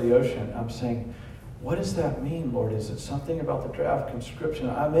out over the ocean, I'm saying, what does that mean, Lord? Is it something about the draft, conscription?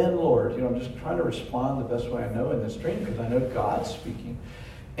 I'm in, Lord. I'm just trying to respond the best way I know in this dream because I know God's speaking.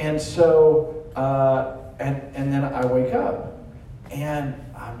 And so, and then I wake up and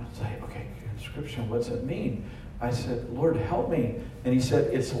I'm like, okay, conscription, what's it mean? I said, Lord, help me. And he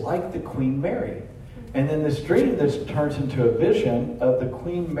said, it's like the Queen Mary. And then this dream, this turns into a vision of the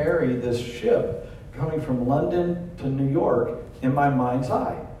Queen Mary, this ship coming from London to New York in my mind's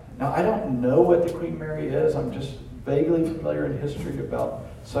eye. Now, I don't know what the Queen Mary is. I'm just vaguely familiar in history about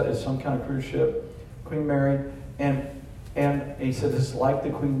some kind of cruise ship, Queen Mary. And he said, it's like the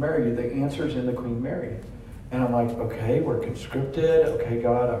Queen Mary. The answer's in the Queen Mary. And I'm like, okay, we're conscripted. Okay,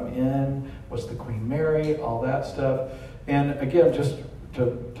 God, I'm in. What's the Queen Mary? All that stuff. And again, just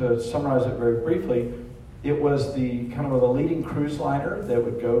to summarize it very briefly, it was the kind of a leading cruise liner that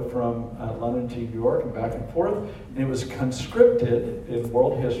would go from London to New York and back and forth. And it was conscripted in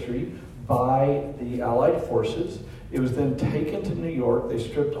world history by the Allied forces. It was then taken to New York. They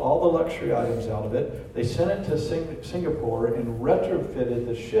stripped all the luxury items out of it. They sent it to Singapore and retrofitted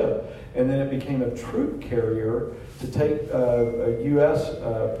the ship. And then it became a troop carrier to take U.S.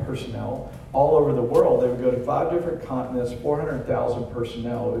 personnel all over the world. They would go to 5 different continents, 400,000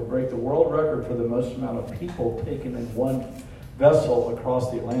 personnel. It would break the world record for the most amount of people taken in one vessel across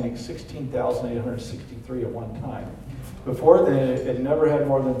the Atlantic, 16,863 at one time. Before then, it never had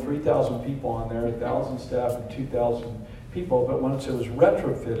more than 3,000 people on there, 1,000 staff and 2,000 people. But once it was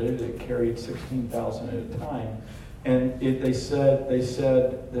retrofitted, it carried 16,000 at a time. And they said that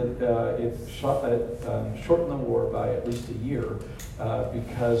it shortened the war by at least a year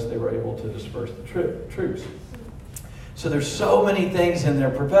because they were able to disperse the troops. So there's so many things in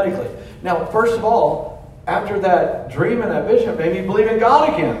there prophetically. Now, first of all, after that dream and that vision, it made me believe in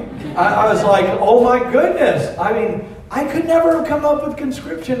God again. I was like, oh my goodness. I mean, I could never have come up with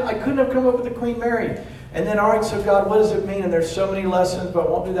conscription. I couldn't have come up with the Queen Mary. And then, all right, so God, what does it mean? And there's so many lessons, but I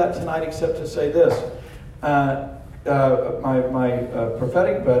won't do that tonight except to say this. My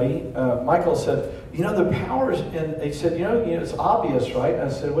prophetic buddy, Michael, said, the powers, and he said, it's obvious, right? And I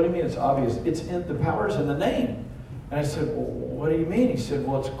said, what do you mean it's obvious? It's in the powers in the name. And I said, well, what do you mean? He said,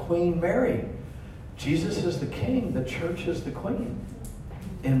 well, it's Queen Mary. Jesus is the king. The church is the queen.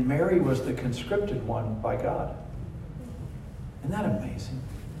 And Mary was the conscripted one by God. Isn't that amazing?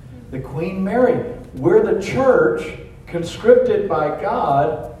 The Queen Mary. We're the church conscripted by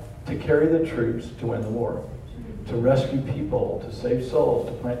God to carry the troops to win the war, to rescue people, to save souls,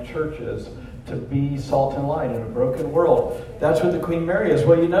 to plant churches, to be salt and light in a broken world. That's what the Queen Mary is.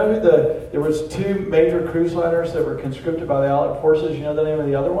 Well, there was 2 major cruise liners that were conscripted by the Allied forces. You know the name of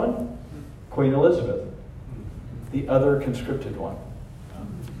the other one? Queen Elizabeth. The other conscripted one.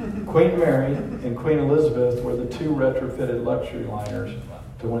 Queen Mary and Queen Elizabeth were the 2 retrofitted luxury liners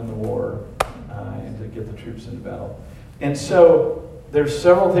to win the war and to get the troops into battle. And so there's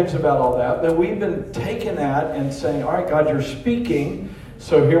several things about all that we've been taking that and saying, all right, God, you're speaking,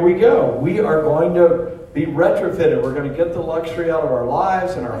 so here we go. We are going to be retrofitted. We're going to get the luxury out of our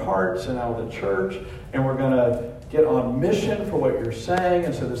lives and our hearts and out of the church, and we're going to get on mission for what you're saying.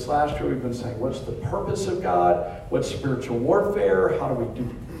 And so this last year we've been saying, what's the purpose of God? What's spiritual warfare? How do we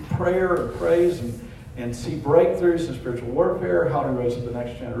do prayer and praise and see breakthroughs in spiritual warfare? How do we raise up the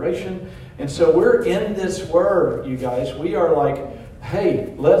next generation? And so we're in this word, you guys. We are like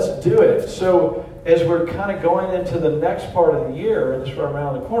hey, let's do it. So as we're kind of going into the next part of the year, and this is right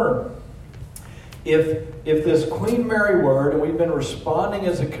around the corner, if this Queen Mary word, and we've been responding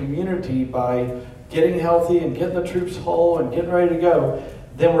as a community by getting healthy and getting the troops whole and getting ready to go,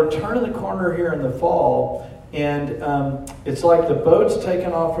 then we're turning the corner here in the fall, and it's like the boat's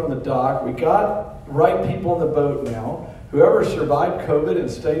taken off from the dock. We got the right people in the boat now. Whoever survived COVID and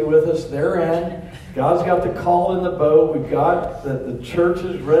stayed with us, they're in. God's got the call in the boat. We've got the church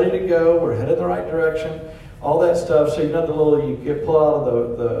is ready to go. We're headed in the right direction. All that stuff. So you get pulled out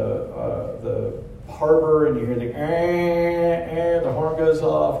of the harbor, and you hear the horn goes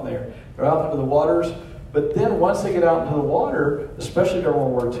off, and they're out into the waters. But then once they get out into the water, especially during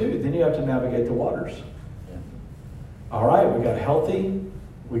World War II, then you have to navigate the waters. Yeah. All right, we got healthy.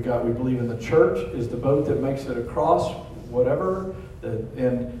 We believe in the church is the boat that makes it across, whatever.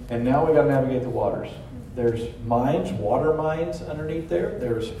 And now we got to navigate the waters. There's mines, water mines underneath there.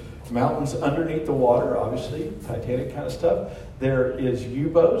 There's mountains underneath the water, obviously, Titanic kind of stuff. There is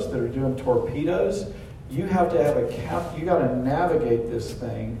U-boats that are doing torpedoes. You have to have you got to navigate this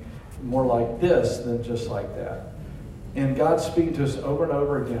thing more like this than just like that. And God's speaking to us over and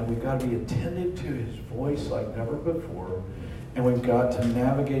over again. We've got to be attentive to his voice like never before. And we've got to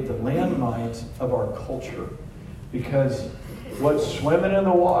navigate the landmines of our culture. Because what's swimming in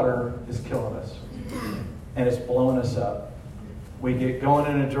the water is killing us. And it's blowing us up. We get going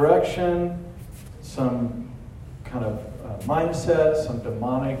in a direction, some kind of mindset, some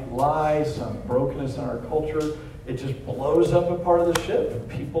demonic lies, some brokenness in our culture. It just blows up a part of the ship, and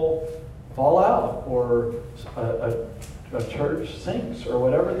people fall out, or a church sinks, or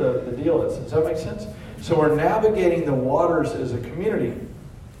whatever the deal is. Does that make sense? So we're navigating the waters as a community.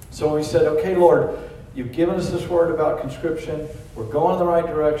 So we said, okay, Lord, you've given us this word about conscription. We're going in the right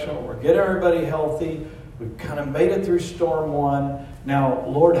direction. We're getting everybody healthy. We've kind of made it through storm one. Now,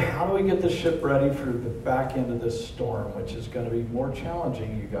 Lord, how do we get the ship ready for the back end of this storm, which is going to be more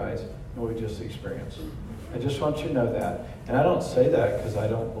challenging, you guys, than we just experienced? I just want you to know that. And I don't say that because I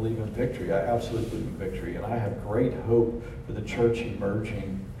don't believe in victory. I absolutely believe in victory. And I have great hope for the church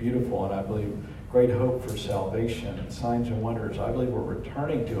emerging beautiful. And I believe great hope for salvation and signs and wonders. I believe we're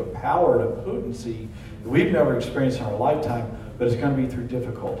returning to a power and a potency that we've never experienced in our lifetime, but it's going to be through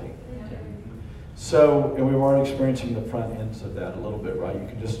difficulty. So, and we've already experiencing the front ends of that a little bit, right? You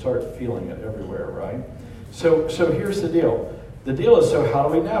can just start feeling it everywhere, right? So here's the deal. The deal is, so how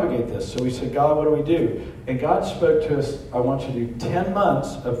do we navigate this? So we said, God, what do we do? And God spoke to us, I want you to do 10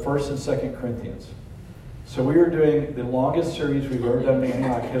 months of 1st and 2nd Corinthians. So we are doing the longest series we've ever done in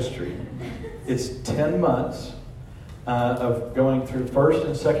Antioch history. It's 10 months of going through 1st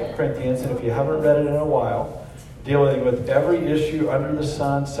and 2nd Corinthians, and if you haven't read it in a while, dealing with every issue under the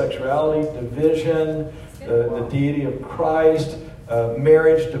sun, sexuality, division, the deity of Christ,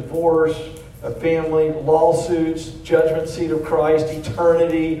 marriage, divorce, family, lawsuits, judgment seat of Christ,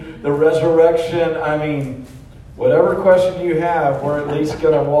 eternity, the resurrection. I mean, whatever question you have, we're at least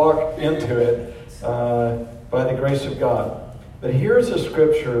going to walk into it by the grace of God. But here's a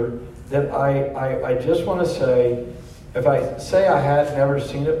scripture that I just want to say, if I say I had never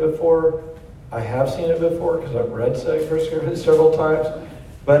seen it before, I have seen it before because I've read Scripture several times,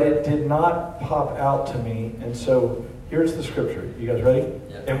 but it did not pop out to me. And so here's the scripture. You guys ready?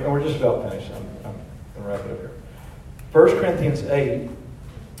 Yeah. And we're just about finished. I'm going to wrap it up here. 1 Corinthians 8,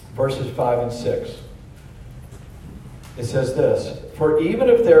 verses 5 and 6. It says this, "For even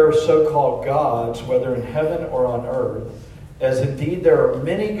if there are so-called gods, whether in heaven or on earth, as indeed there are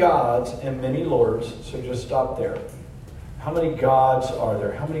many gods and many lords," so just stop there. How many gods are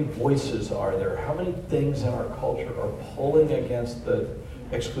there? How many voices are there? How many things in our culture are pulling against the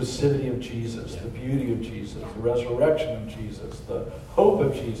exclusivity of Jesus, the beauty of Jesus, the resurrection of Jesus, the hope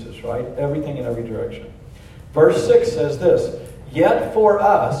of Jesus, right? Everything in every direction. Verse 6 says this, "Yet for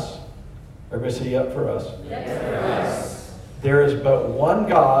us," everybody say yet for us. Yet for us. "There is but one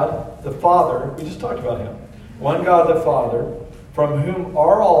God, the Father," we just talked about him. "One God, the Father, from whom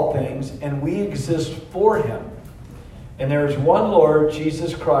are all things, and we exist for him. And there is one Lord,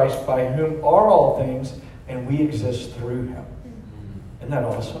 Jesus Christ, by whom are all things, and we exist through him." Isn't that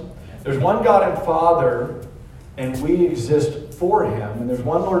awesome? There's one God and Father, and we exist for him. And there's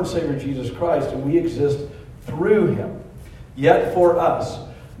one Lord and Savior, Jesus Christ, and we exist through him. Yet for us,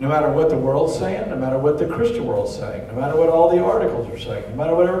 no matter what the world's saying, no matter what the Christian world's saying, no matter what all the articles are saying, no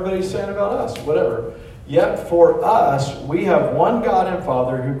matter what everybody's saying about us, whatever, yet for us, we have one God and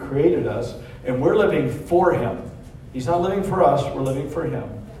Father who created us, and we're living for him. He's not living for us, we're living for him.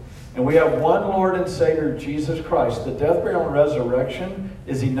 And we have one Lord and Savior, Jesus Christ. The death, burial, and resurrection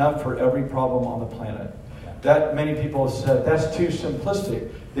is enough for every problem on the planet. that many people have said, that's too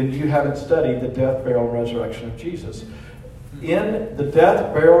simplistic. Then you haven't studied the death, burial, and resurrection of Jesus. In the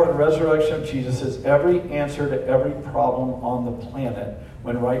death, burial, and resurrection of Jesus is every answer to every problem on the planet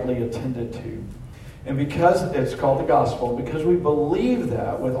when rightly attended to. And because it's called the gospel, because we believe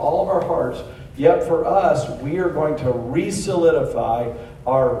that with all of our hearts, yet for us, we are going to re-solidify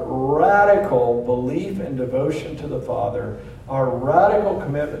our radical belief and devotion to the Father, our radical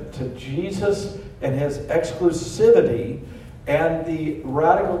commitment to Jesus and his exclusivity, and the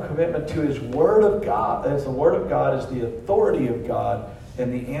radical commitment to his Word of God, as the Word of God is the authority of God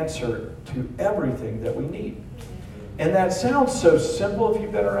and the answer to everything that we need. And that sounds so simple if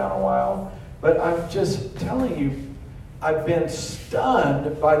you've been around a while, but I'm just telling you, I've been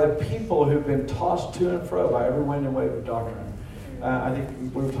stunned by the people who've been tossed to and fro by every wind and wave of doctrine. I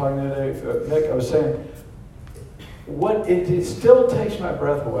think we were talking the other day, Nick, I was saying, it still takes my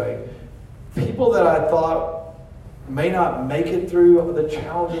breath away. People that I thought may not make it through the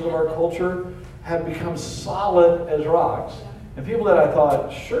challenges of our culture have become solid as rocks. And people that I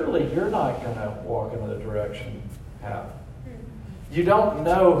thought, surely you're not going to walk in the direction have. You don't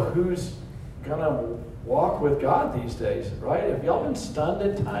know who's going to walk with God these days, right? Have y'all been stunned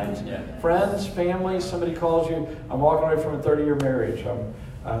at times? Yeah. Friends, family, somebody calls you, I'm walking away from a 30-year marriage.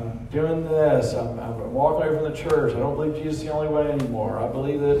 I'm doing this. I'm walking away from the church. I don't believe Jesus is the only way anymore. I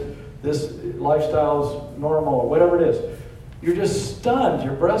believe that this lifestyle is normal, or whatever it is. You're just stunned.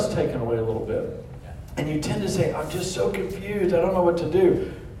 Your breath's taken away a little bit. And you tend to say, I'm just so confused. I don't know what to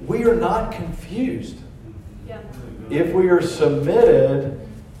do. We are not confused. Yeah. If we are submitted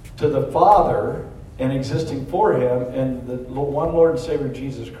to the Father and existing for him and the one Lord and Savior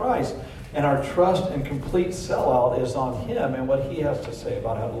Jesus Christ, and our trust and complete sellout is on him and what he has to say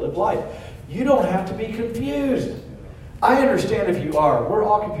about how to live life, you don't have to be confused. I understand if you are. We're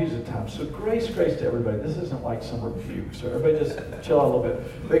all confused at times. So grace to everybody. This isn't like some rebuke. So everybody just chill out a little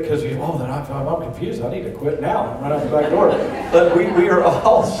bit. Because then I'm confused. I need to quit now. I'm right out the back door. But we are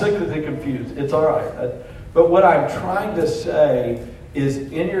all sickly confused. It's all right. But what I'm trying to say is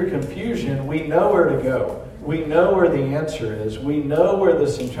in your confusion, we know where to go. We know where the answer is. We know where the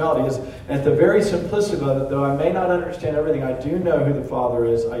centrality is. And at the very simplicity of it, though I may not understand everything, I do know who the Father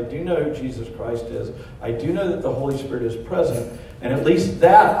is. I do know who Jesus Christ is. I do know that the Holy Spirit is present. And at least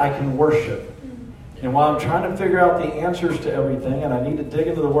that I can worship. And while I'm trying to figure out the answers to everything, and I need to dig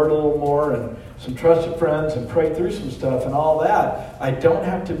into the Word a little more, and some trusted friends, and pray through some stuff and all that, I don't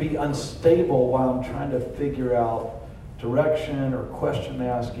have to be unstable while I'm trying to figure out direction or question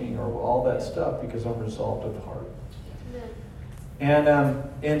asking or all that stuff, because I'm resolved of heart.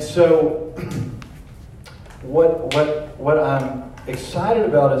 And so what I'm excited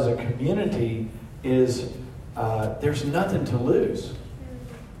about as a community is there's nothing to lose,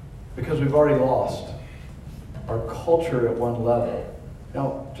 because we've already lost our culture at one level.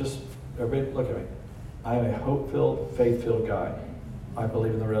 Now, just everybody look at me. I am a hope-filled, faith-filled guy. I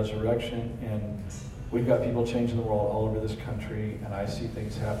believe in the resurrection, and we've got people changing the world all over this country, and I see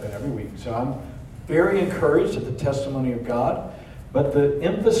things happen every week. So I'm very encouraged at the testimony of God, but the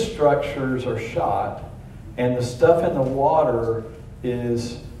infrastructures are shot, and the stuff in the water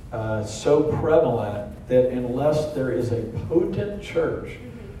is so prevalent that unless there is a potent church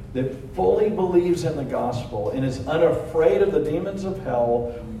that fully believes in the gospel and is unafraid of the demons of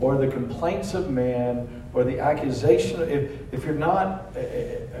hell or the complaints of man or the accusation, if you're not,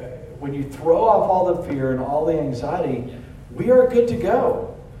 when you throw off all the fear and all the anxiety, we are good to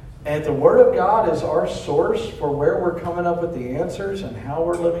go. And the Word of God is our source for where we're coming up with the answers and how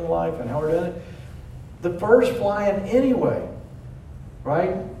we're living life and how we're doing it. The bird's flying anyway,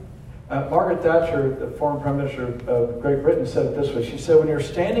 right? Margaret Thatcher, the former Prime Minister of Great Britain, said it this way. She said, when you're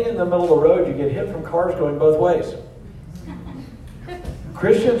standing in the middle of the road, you get hit from cars going both ways.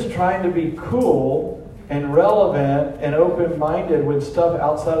 Christians trying to be cool and relevant and open-minded when stuff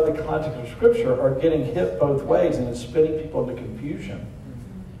outside of the context of Scripture are getting hit both ways, and it's spinning people into confusion.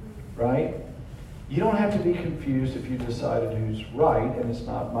 Right? You don't have to be confused if you decided who's right, and it's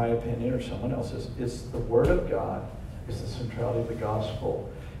not my opinion or someone else's. It's the Word of God. It's the centrality of the gospel.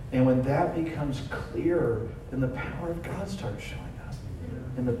 And when that becomes clear, then the power of God starts showing up.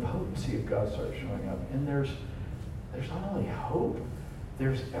 And the potency of God starts showing up. And there's not only hope,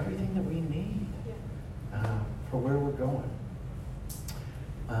 there's everything that we need for where we're going.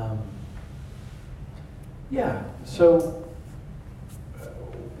 So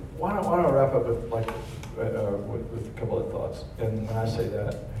why don't I wrap up with with a couple of thoughts? And when I say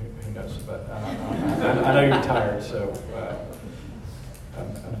that, who knows? But I know you're tired, so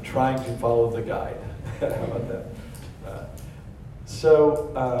I'm trying to follow the guide. How about that?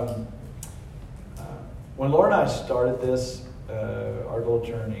 when Laura and I started this, our little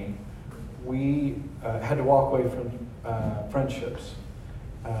journey, we had to walk away from friendships.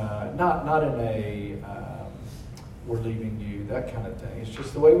 Not in a we're leaving you, that kind of thing. It's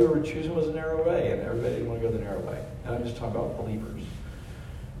just the way we were choosing was a narrow way, and everybody didn't want to go the narrow way. And I'm just talking about believers.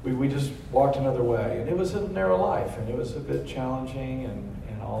 We just walked another way, and it was a narrow life, and it was a bit challenging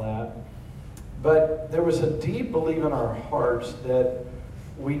and all that. But there was a deep belief in our hearts that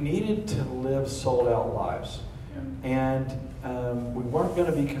we needed to live sold-out lives. And we weren't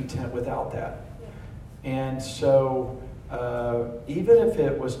going to be content without that. And so even if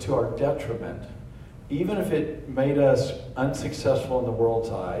it was to our detriment, even if it made us unsuccessful in the world's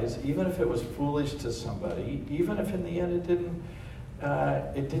eyes, even if it was foolish to somebody, even if in the end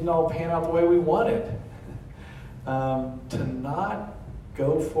it didn't all pan out the way we wanted, to not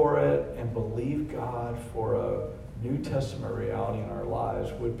go for it and believe God for a New Testament reality in our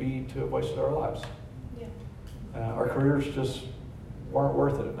lives would be to have wasted our lives. Our careers just weren't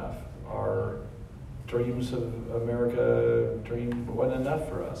worth it enough. Our dreams of America wasn't enough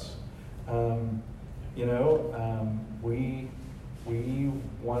for us. We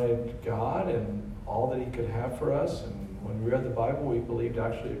wanted God and all that He could have for us. And when we read the Bible, we believed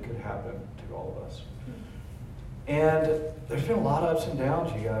actually it could happen to all of us. And there's been a lot of ups and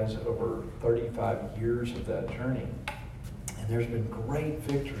downs, you guys, over 35 years of that journey. And there's been great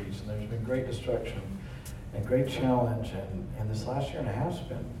victories, and there's been great destruction, and great challenge. And this last year and a half has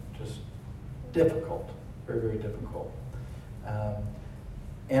been just difficult, very, very difficult.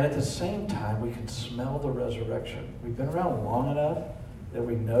 And at the same time, we can smell the resurrection. We've been around long enough that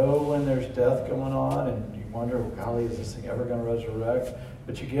we know when there's death going on, and you wonder, well, golly, is this thing ever going to resurrect?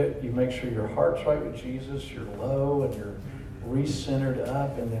 But you make sure your heart's right with Jesus, you're low, and you're re-centered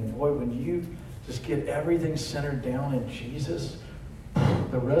up, and then, boy, when you just get everything centered down in Jesus,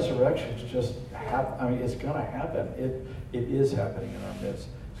 the resurrection's just happen. I mean, it's going to happen. It is happening in our midst.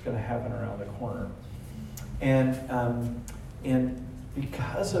 It's going to happen around the corner. And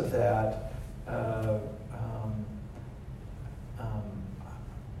because of that,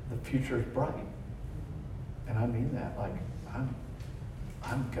 the future is bright. And I mean that. Like,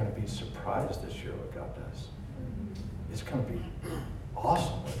 I'm going to be surprised this year what God does. It's going to be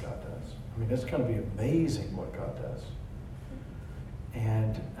awesome what God does. I mean, it's going to be amazing what God does.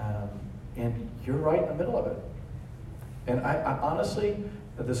 And you're right in the middle of it. And I honestly,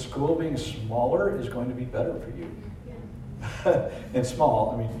 the school being smaller is going to be better for you. And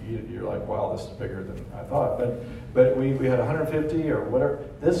small, I mean, you're like, wow, this is bigger than I thought. But we had 150 or whatever.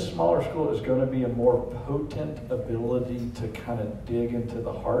 This smaller school is going to be a more potent ability to kind of dig into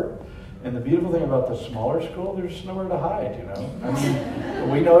the heart. And the beautiful thing about the smaller school, there's nowhere to hide, you know. I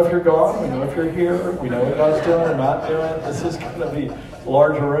mean, we know if you're gone, we know if you're here, we know what God's doing or not doing. This is going to be a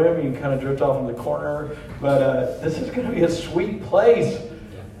larger room. You can kind of drift off in the corner. But this is going to be a sweet place.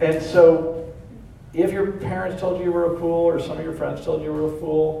 And so if your parents told you were a fool, or some of your friends told you were a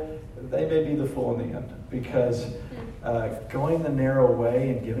fool, they may be the fool in the end. Because going the narrow way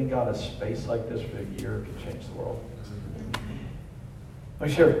and giving God a space like this for a year can change the world. Let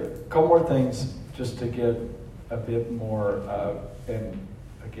me share a couple more things just to get a bit more, and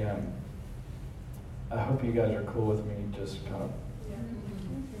again, I hope you guys are cool with me just kind of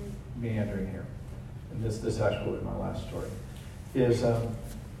meandering here. And this actually will be my last story. Is,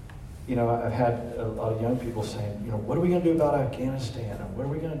 I've had a lot of young people saying, what are we going to do about Afghanistan? And what are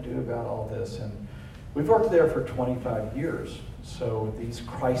we going to do about all this? And we've worked there for 25 years. So these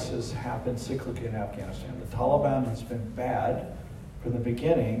crises happen cyclically in Afghanistan. The Taliban has been bad from the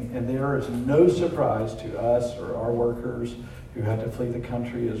beginning, and there is no surprise to us or our workers who had to flee the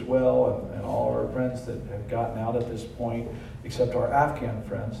country as well, and all our friends that have gotten out at this point, except our Afghan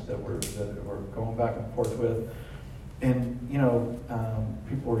friends that we're going back and forth with. And,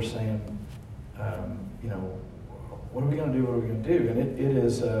 people were saying, what are we going to do? What are we going to do? And it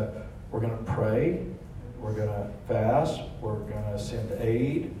is, we're going to pray, we're going to fast, we're going to send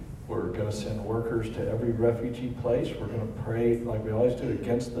aid, we're going to send workers to every refugee place. We're going to pray, like we always do,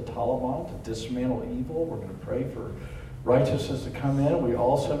 against the Taliban to dismantle evil. We're going to pray for righteousness to come in. We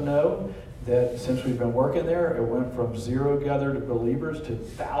also know that since we've been working there, it went from 0 gathered believers to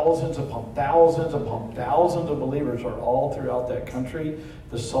thousands upon thousands upon thousands of believers are all throughout that country.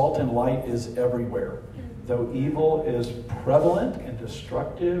 The salt and light is everywhere. Though evil is prevalent and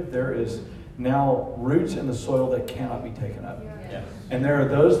destructive, there is now roots in the soil that cannot be taken up. Yeah. And there are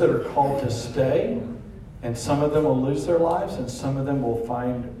those that are called to stay, and some of them will lose their lives, and some of them will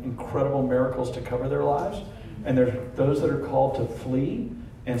find incredible miracles to cover their lives. And there's those that are called to flee.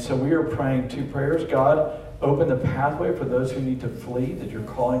 And so we are praying 2 prayers. God, open the pathway for those who need to flee, that you're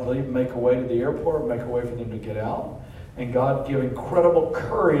calling to leave, make a way to the airport, make a way for them to get out. And God, give incredible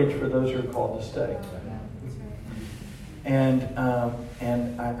courage for those who are called to stay. And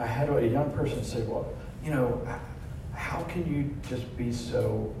I had a young person say, well, how can you just be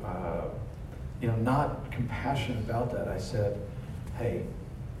so, not compassionate about that? I said, hey,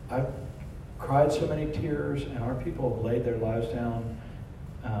 I've cried so many tears, and our people have laid their lives down.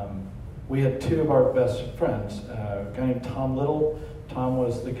 We had two of our best friends, a guy named Tom Little. Tom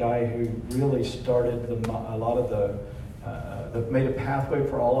was the guy who really started a lot of that made a pathway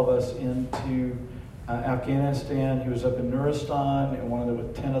for all of us into Afghanistan. He was up in Nuristan, and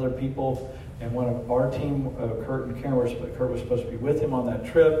with 10 other people. And one of our team, Kurt and Karen, Kurt was supposed to be with him on that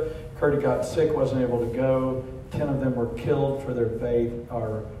trip. Kurt got sick, wasn't able to go. 10 of them were killed for their faith.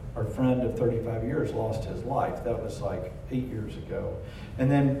 Our friend of 35 years lost his life. That was like 8 years ago. And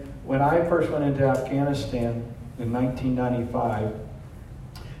then when I first went into Afghanistan in 1995,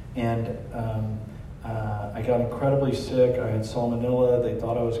 and I got incredibly sick. I had salmonella. They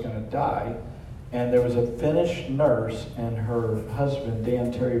thought I was going to die. And there was a Finnish nurse, and her husband,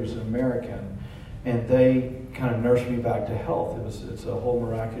 Dan Terry, was an American, and they kind of nursed me back to health. It's a whole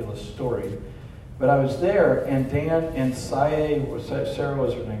miraculous story. But I was there, and Dan and Sarah was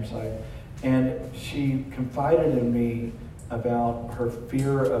her name, and she confided in me about her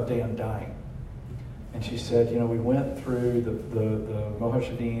fear of Dan dying. And she said, we went through the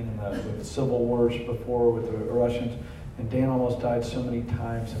Mujahideen and the civil wars before with the Russians, and Dan almost died so many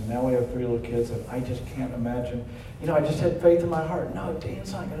times, and now we have 3 little kids, and I just can't imagine. I just had faith in my heart. No,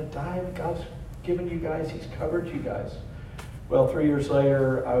 Dan's not going to die. God's given you guys. He's covered you guys. Well, 3 years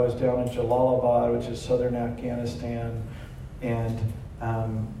later, I was down in Jalalabad, which is southern Afghanistan, and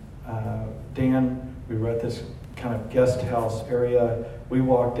Dan, we were at this kind of guest house area. We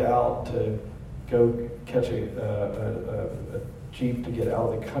walked out to go catch a Jeep to get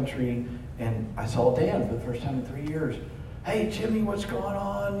out of the country, and I saw Dan for the first time in 3 years. Hey, Jimmy, what's going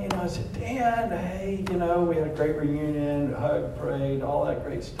on? I said, Dan, hey, we had a great reunion, hug, prayed, all that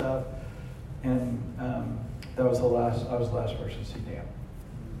great stuff. And I was the last person to see Dan.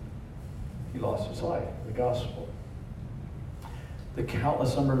 He lost his life, the gospel. The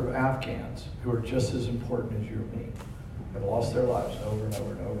countless number of Afghans who are just as important as you or me have lost their lives over and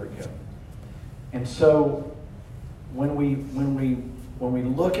over and over again. And so when we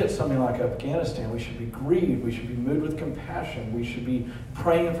look at something like Afghanistan, we should be grieved. We should be moved with compassion. We should be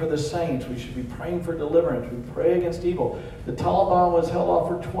praying for the saints. We should be praying for deliverance. We pray against evil. The Taliban was held off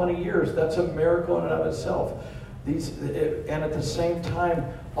for 20 years. That's a miracle in and of itself. And at the same time,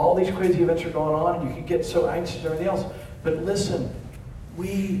 all these crazy events are going on, and you can get so anxious and everything else. But listen,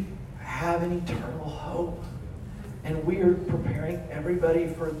 we have an eternal hope. And we are preparing everybody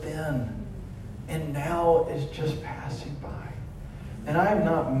for then. And now is just passing by. And I am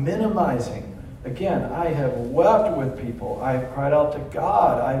not minimizing. Again, I have wept with people. I have cried out to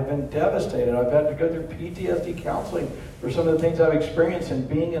God. I have been devastated. I've had to go through PTSD counseling for some of the things I've experienced and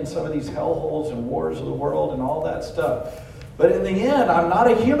being in some of these hellholes and wars of the world and all that stuff. But in the end, I'm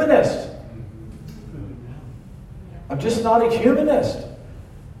not a humanist. I'm just not a humanist.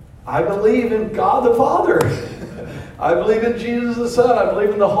 I believe in God the Father. I believe in Jesus the Son. I believe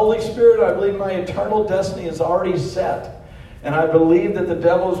in the Holy Spirit. I believe my eternal destiny is already set. And I believe that the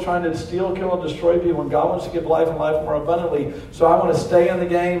devil is trying to steal, kill, and destroy people. And God wants to give life and life more abundantly. So I want to stay in the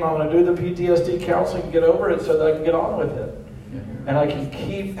game. I want to do the PTSD counseling and get over it so that I can get on with it. And I can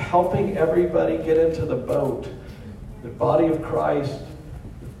keep helping everybody get into the boat. The body of Christ,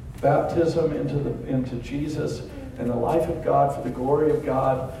 baptism into Jesus, and the life of God for the glory of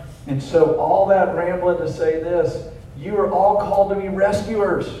God. And so all that rambling to say this, you are all called to be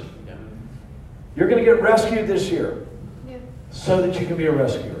rescuers. You're going to get rescued this year so that you can be a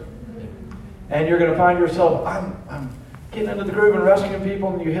rescuer. And you're going to find yourself, I'm getting into the groove and rescuing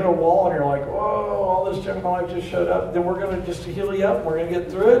people, and you hit a wall and you're like, whoa, all this junk in my life just showed up. Then we're going to just heal you up. We're going to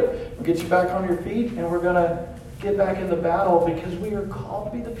get through it. We'll get you back on your feet, and we're going to get back in the battle because we are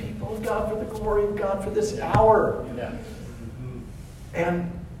called to be the people of God for the glory of God for this hour. Yeah.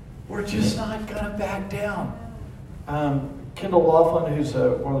 And we're just not going to back down. Kendall Laughlin, who's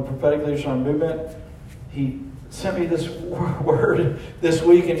one of the prophetic leaders on our movement, he sent me this word this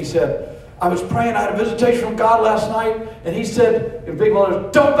week, and he said, I was praying, I had a visitation from God last night, and he said in big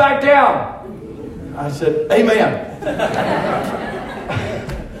letters, don't back down. I said, amen.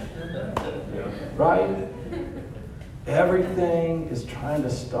 Right? Everything is trying to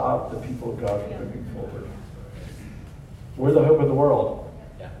stop the people of God from moving forward. We're the hope of the world.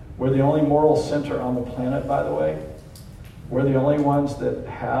 We're the only moral center on the planet, by the way. We're the only ones that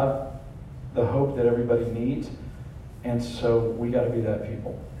have the hope that everybody needs. And so we got to be that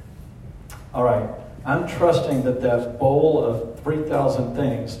people. All right. I'm trusting that that bowl of 3,000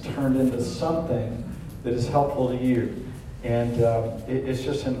 things turned into something that is helpful to you. And it's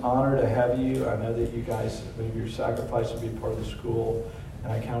just an honor to have you. I know that you guys, your sacrifice to be part of the school,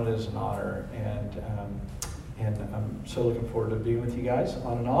 and I count it as an honor. And I'm so looking forward to being with you guys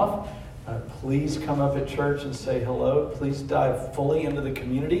on and off. Please come up at church and say hello. Please dive fully into the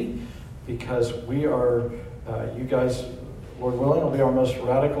community, because we are, you guys, Lord willing, will be our most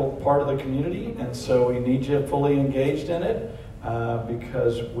radical part of the community. And so we need you fully engaged in it,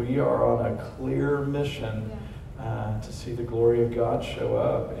 because we are on a clear mission to see the glory of God show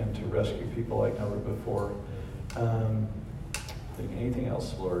up and to rescue people like never before. Anything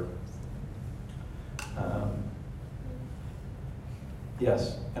else, Lord?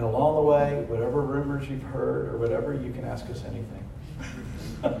 Yes, and along the way, whatever rumors you've heard or whatever, you can ask us anything.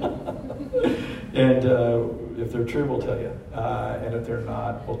 And if they're true, we'll tell you. And if they're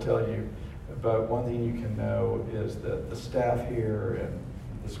not, we'll tell you. But one thing you can know is that the staff here and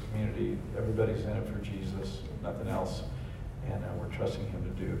this community, everybody's in it for Jesus, nothing else. And we're trusting him to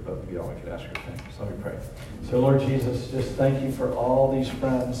do above and beyond we could ask or think. So let me pray. So Lord Jesus, just thank you for all these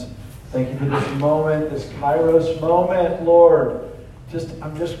friends. Thank you for this moment, this Kairos moment, Lord.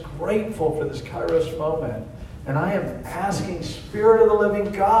 I'm just grateful for this Kairos moment. And I am asking, Spirit of the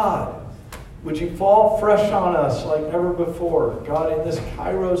living God, would you fall fresh on us like never before? God, in this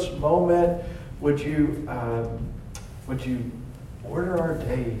Kairos moment, would you order our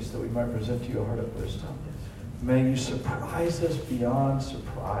days that we might present to you a heart of wisdom? May you surprise us beyond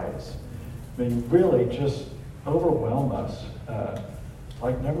surprise. May you really just overwhelm us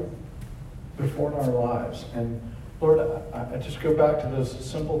like never before in our lives. And Lord, I just go back to those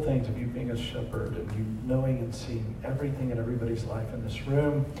simple things of you being a shepherd and you knowing and seeing everything in everybody's life in this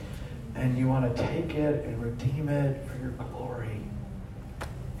room. And you want to take it and redeem it for your glory.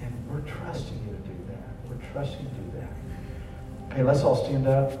 And we're trusting you to do that. We're trusting you to do that. Okay, let's all stand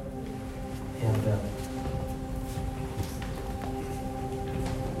up. And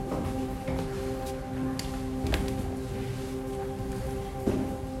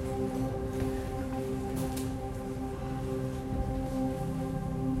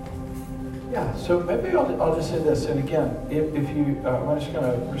so maybe I'll just say this. And again, if you, we're just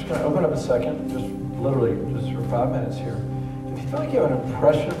gonna open up a second, just literally just for 5 minutes here. If you feel like you have an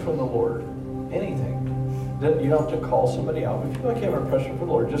impression from the Lord, anything, that you don't have to call somebody out. But if you feel like you have an impression from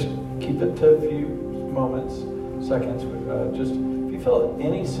the Lord, just keep it to a few moments, seconds. Just if you feel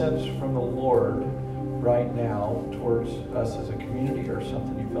any sense from the Lord right now towards us as a community or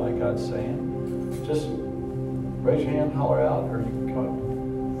something you feel like God's saying, just raise your hand, holler out, or you can come up.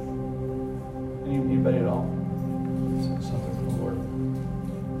 Anybody at all? Something from the Lord.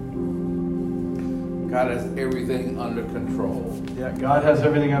 God has everything under control. Yeah, God has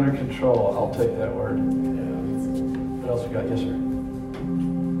everything under control. I'll take that word. Yeah. What else we got? Yes, sir.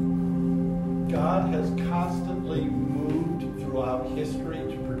 God has constantly moved throughout history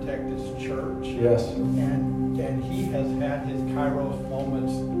to protect his church. Yes. And he has had his Kairos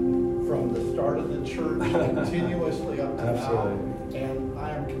moments from the start of the church continuously up to Absolutely. now. And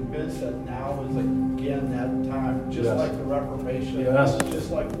I am convinced that now is again that time, just Yes. like the Reformation, Yes.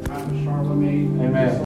 just like the time of Charlemagne. Amen.